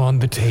that on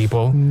the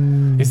table?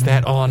 Is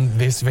that on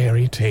this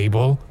very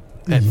table?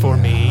 That for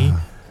me,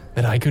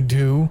 that I could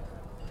do?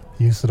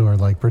 Usador,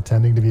 like,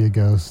 pretending to be a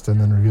ghost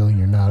and then revealing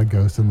you're not a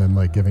ghost and then,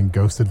 like, giving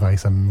ghost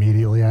advice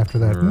immediately after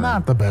that.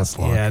 Not the best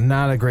look. Yeah,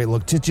 not a great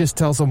look. To just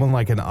tell someone,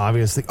 like, an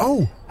obvious thing.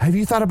 Oh, have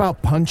you thought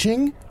about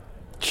punching?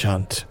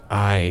 Chunt,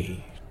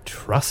 I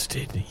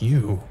trusted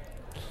you.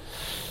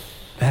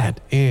 That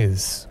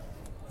is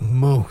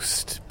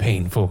most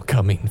painful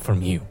coming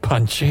from you.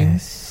 Punching?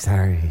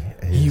 Sorry.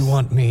 You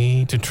want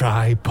me to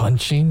try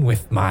punching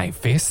with my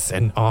fists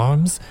and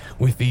arms?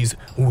 With these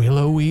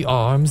willowy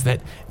arms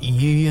that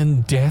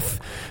Ian Death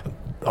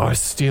are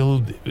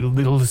still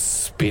little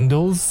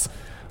spindles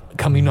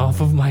coming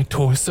off of my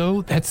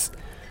torso?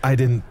 I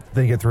didn't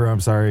think it through, I'm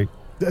sorry.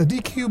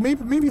 DQ,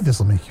 maybe this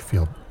will make you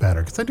feel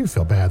better, because I do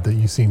feel bad that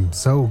you seem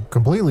so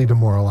completely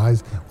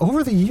demoralized.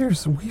 Over the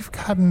years, we've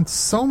gotten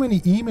so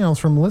many emails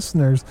from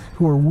listeners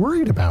who are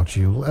worried about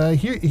you.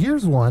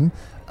 Here's one.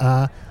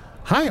 Hi,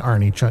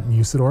 Arnie, Chunt, and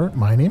Usador.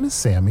 My name is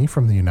Sammy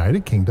from the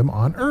United Kingdom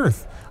on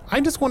Earth. I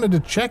just wanted to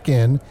check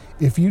in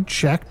if you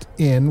checked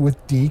in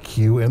with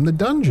DQ in the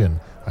dungeon.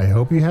 I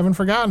hope you haven't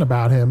forgotten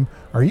about him.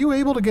 Are you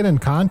able to get in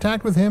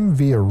contact with him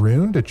via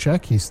rune to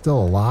check he's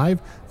still alive?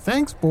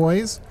 Thanks,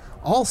 boys.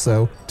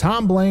 Also,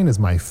 Tom Blaine is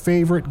my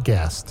favorite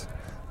guest.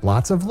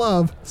 Lots of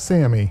love,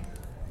 Sammy.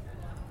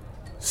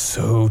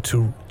 So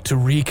to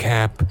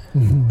recap,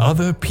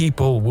 other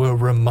people were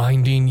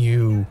reminding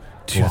you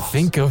to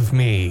think of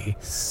me.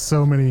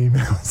 So many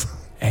emails.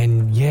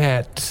 And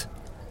yet,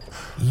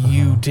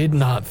 you did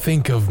not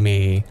think of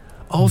me.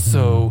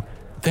 Also,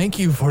 thank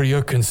you for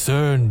your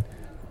concern,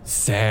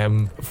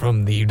 Sam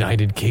from the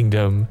United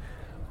Kingdom.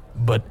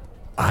 But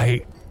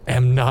I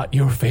am not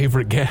your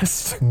favorite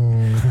guest.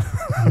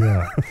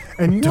 Yeah.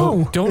 And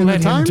don't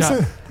let him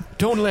die.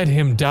 Don't let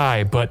him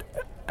die, but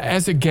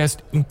as a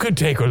guest, you could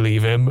take or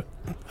leave him.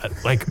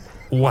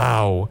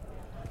 Wow.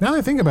 Now that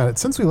I think about it,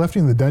 since we left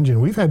you in the dungeon,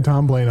 we've had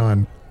Tom Blaine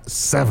on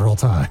several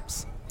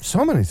times.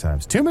 So many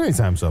times. Too many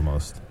times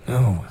almost.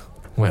 Oh,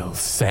 well,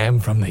 Sam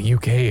from the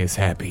UK is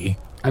happy.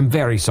 I'm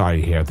very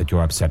sorry to hear that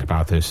you're upset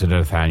about this,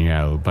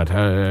 Nathaniel, but,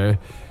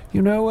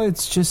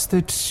 it's just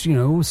that,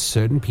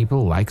 certain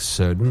people like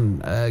certain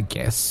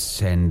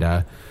guests,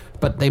 and,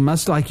 but they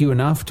must like you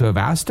enough to have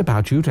asked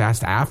about you, to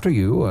ask after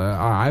you.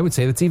 I would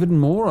say that's even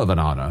more of an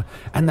honor.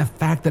 And the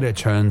fact that it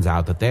turns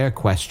out that their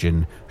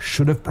question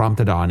should have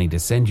prompted Arnie to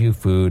send you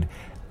food,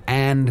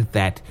 and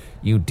that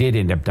you did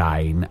end up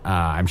dying,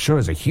 I'm sure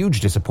is a huge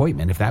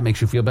disappointment, if that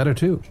makes you feel better,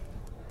 too.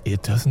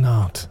 It does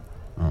not.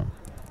 Oh.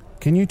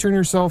 Can you turn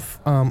yourself,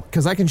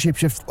 because I can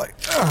shapeshift,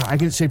 I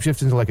can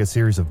shapeshift into, a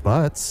series of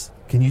butts.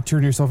 Can you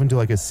turn yourself into,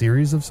 a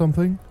series of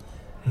something?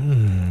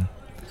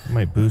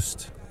 Might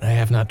boost. I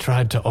have not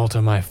tried to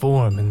alter my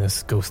form in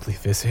this ghostly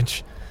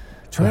visage.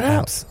 Try it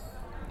out.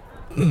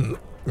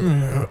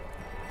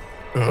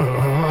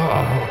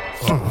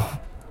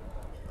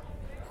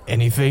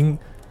 Anything?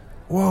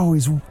 Whoa,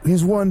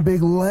 he's one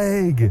big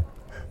leg.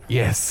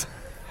 Yes.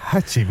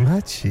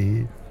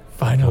 Hachi-machi.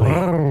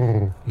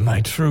 Finally,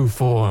 my true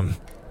form.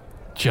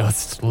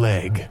 Just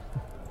leg.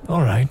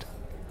 All right.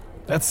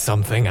 That's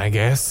something, I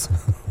guess.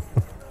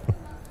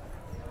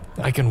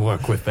 I can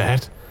work with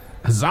that.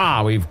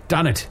 Huzzah, we've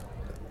done it.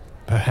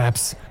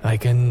 Perhaps I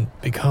can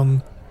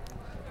become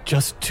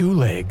just 2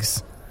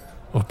 legs.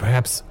 Or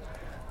perhaps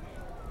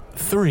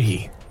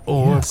 3.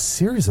 Or a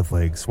series of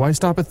legs. Why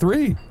stop at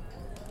 3?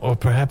 Or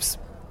perhaps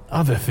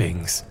other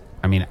things.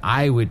 I mean,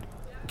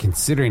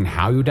 considering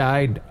how you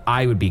died,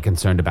 I would be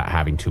concerned about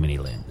having too many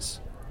limbs.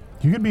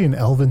 You could be an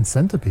elven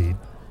centipede.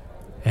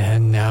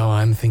 And now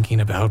I'm thinking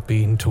about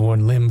being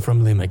torn limb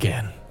from limb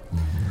again.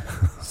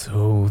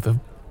 So the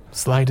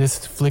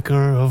slightest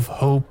flicker of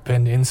hope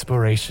and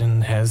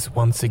inspiration has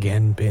once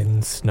again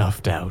been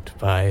snuffed out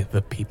by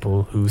the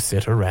people who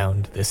sit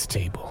around this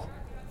table.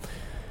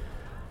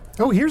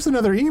 Oh, here's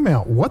another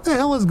email. What the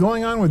hell is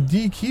going on with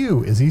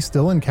DQ? Is he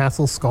still in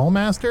Castle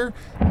Skullmaster?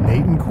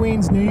 Nate in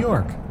Queens, New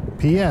York.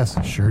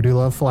 P.S. Sure do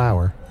love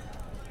flour.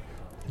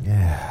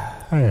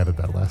 Yeah. I added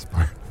that last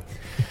part.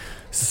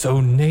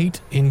 So Nate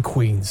in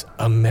Queens,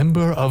 a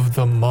member of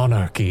the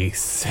monarchy,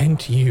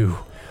 sent you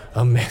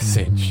a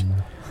message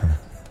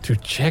to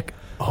check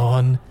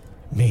on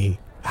me.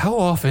 How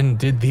often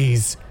did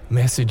these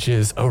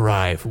messages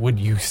arrive, would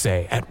you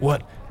say? At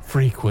what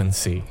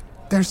frequency?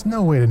 There's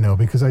no way to know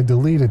because I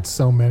deleted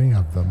so many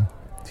of them.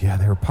 Yeah,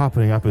 they were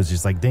popping up. It was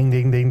just like ding,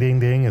 ding, ding, ding,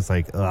 ding. It's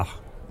like, ugh.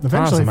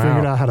 Eventually I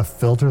figured out how to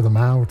filter them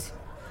out.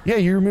 Yeah,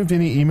 you removed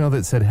any email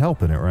that said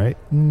help in it, right?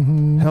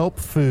 Mm-hmm. Help,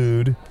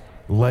 food,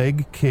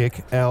 leg,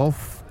 kick,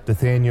 elf,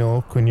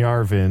 Nathaniel,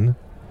 Quinarvin,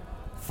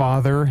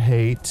 father,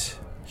 hate,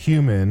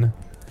 human.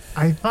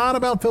 I thought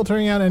about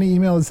filtering out any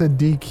email that said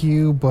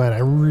DQ, but I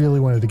really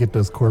wanted to get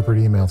those corporate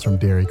emails from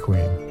Dairy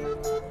Queen.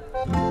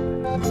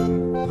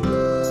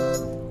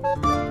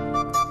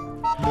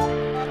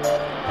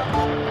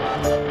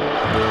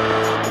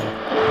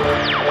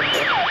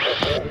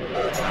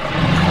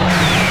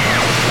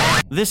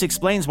 This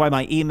explains why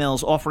my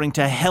emails offering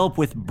to help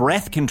with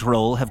breath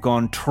control have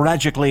gone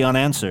tragically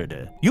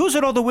unanswered.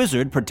 User the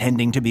Wizard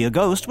pretending to be a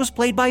ghost was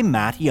played by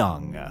Matt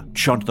Young.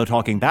 Chunt the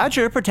Talking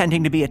Badger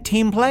pretending to be a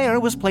team player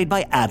was played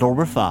by Adol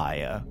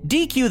Rafai.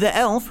 DQ the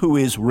Elf, who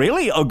is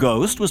really a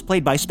ghost, was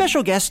played by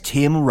special guest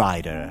Tim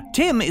Ryder.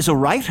 Tim is a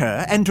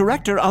writer and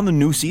director on the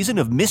new season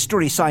of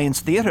Mystery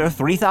Science Theater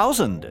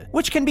 3000,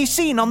 which can be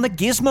seen on the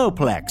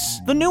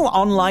Gizmoplex, the new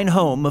online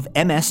home of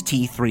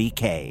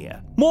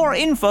MST3K. More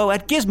info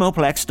at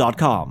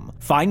gizmoplex.com.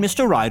 Find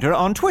Mr. Ryder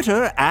on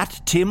Twitter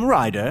at Tim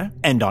Ryder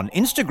and on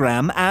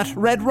Instagram at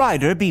Red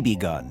Ryder BB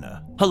Gun.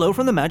 Hello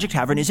from the Magic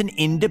Tavern is an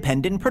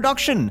independent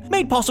production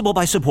made possible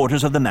by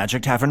supporters of the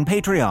Magic Tavern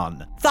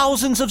Patreon.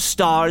 Thousands of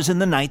stars in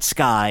the night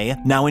sky,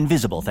 now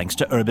invisible thanks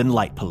to urban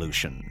light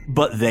pollution.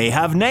 But they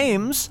have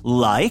names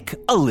like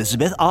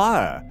Elizabeth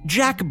R.,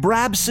 Jack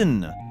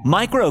Brabson,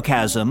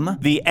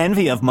 Microchasm, the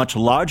envy of much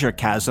larger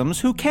chasms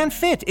who can't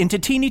fit into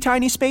teeny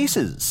tiny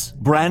spaces,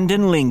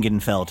 Brandon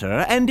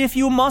Lingenfelter, and if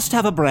you must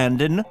have a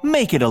Brandon,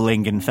 make it a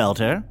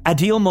Lingenfelter,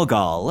 Adil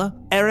Mogal,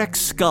 Eric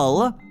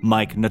Skull,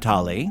 Mike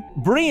Natali,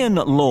 Brian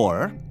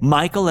Lore,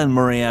 Michael and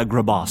Maria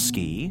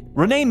Grabowski,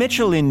 Renee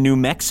Mitchell in New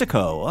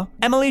Mexico,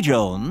 Emily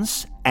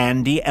Jones,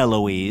 Andy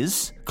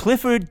Eloise,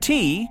 Clifford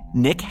T.,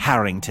 Nick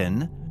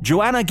Harrington,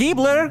 Joanna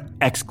Giebler!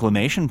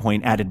 Exclamation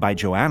point added by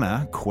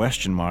Joanna,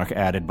 question mark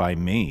added by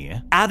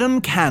me. Adam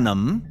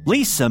Canham,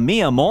 Lisa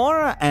Mia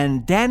Moore,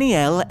 and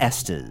Danielle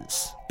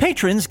Estes.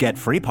 Patrons get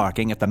free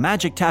parking at the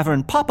Magic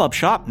Tavern pop-up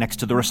shop next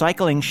to the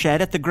recycling shed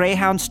at the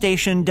Greyhound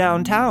station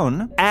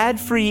downtown,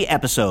 ad-free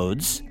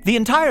episodes, the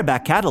entire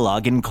back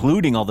catalog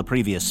including all the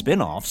previous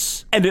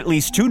spin-offs, and at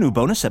least 2 new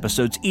bonus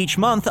episodes each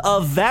month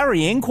of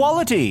varying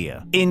quality.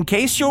 In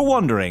case you're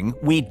wondering,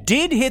 we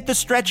did hit the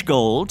stretch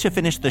goal to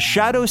finish the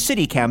Shadow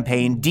City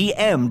campaign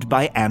DM'd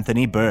by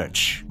Anthony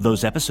Birch.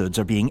 Those episodes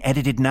are being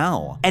edited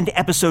now, and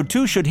episode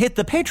 2 should hit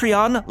the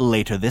Patreon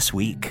later this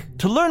week.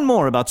 To learn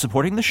more about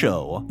supporting the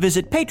show,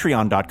 visit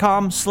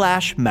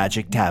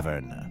patreon.com/Magic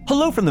Tavern.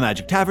 Hello from the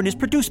Magic Tavern is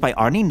produced by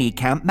Arnie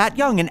Niekamp, Matt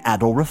Young, and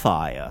Adol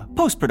Rafai.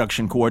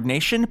 Post-production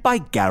coordination by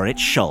Garrett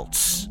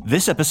Schultz.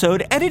 This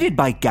episode edited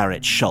by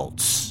Garrett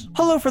Schultz.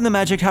 Hello from the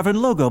Magic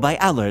Tavern logo by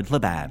Allard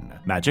Laban.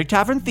 Magic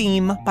Tavern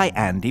theme by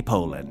Andy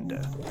Poland.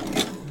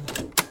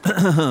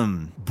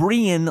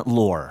 Brian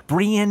Lore.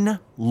 Brian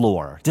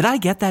Lore. Did I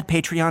get that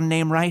Patreon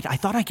name right? I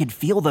thought I could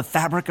feel the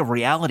fabric of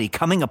reality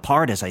coming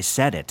apart as I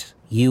said it.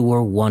 You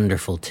were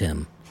wonderful,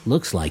 Tim.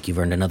 Looks like you've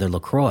earned another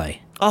LaCroix.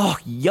 Oh,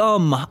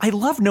 yum. I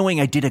love knowing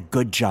I did a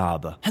good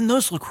job. And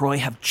those LaCroix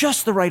have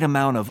just the right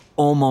amount of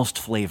almost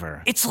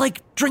flavor. It's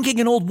like drinking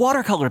an old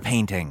watercolor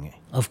painting.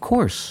 Of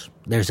course.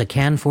 There's a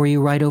can for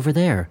you right over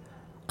there,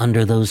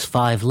 under those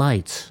 5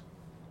 lights.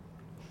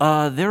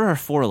 There are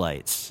 4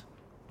 lights.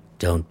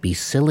 Don't be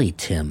silly,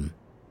 Tim.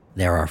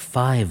 There are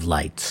 5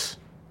 lights.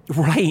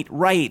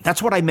 Right.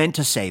 That's what I meant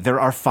to say.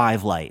 There are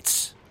 5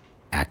 lights.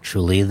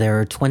 Actually, there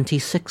are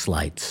 26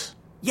 lights.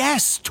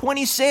 Yes,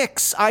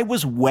 26. I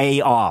was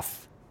way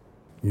off.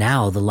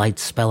 Now the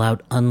lights spell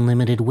out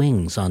unlimited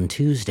wings on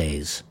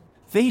Tuesdays.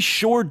 They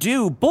sure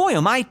do. Boy,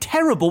 am I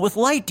terrible with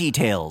light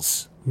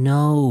details.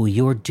 No,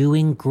 you're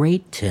doing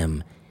great,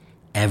 Tim.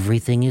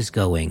 Everything is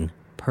going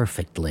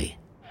perfectly.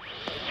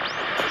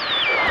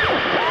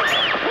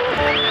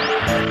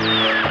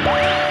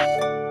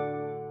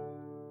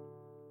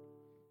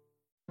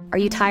 Are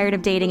you tired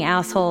of dating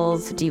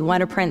assholes? Do you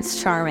want a Prince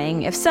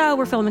Charming? If so,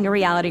 we're filming a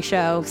reality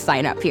show.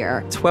 Sign up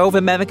here. 12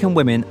 American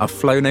women are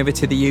flown over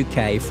to the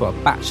UK for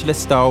a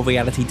Bachelor-style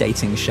reality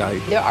dating show.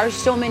 There are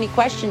so many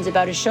questions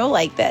about a show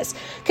like this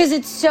because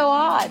it's so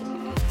odd.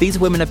 These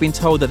women have been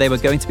told that they were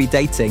going to be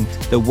dating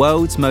the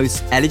world's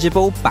most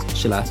eligible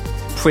bachelor,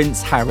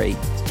 Prince Harry.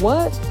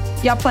 What?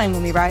 Y'all playing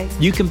with me, right?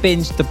 You can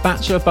binge The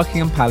Bachelor of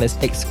Buckingham Palace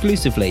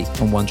exclusively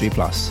on Wondery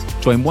Plus.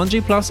 Join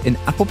Wondery Plus in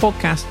Apple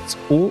Podcasts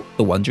or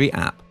the Wondery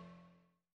app.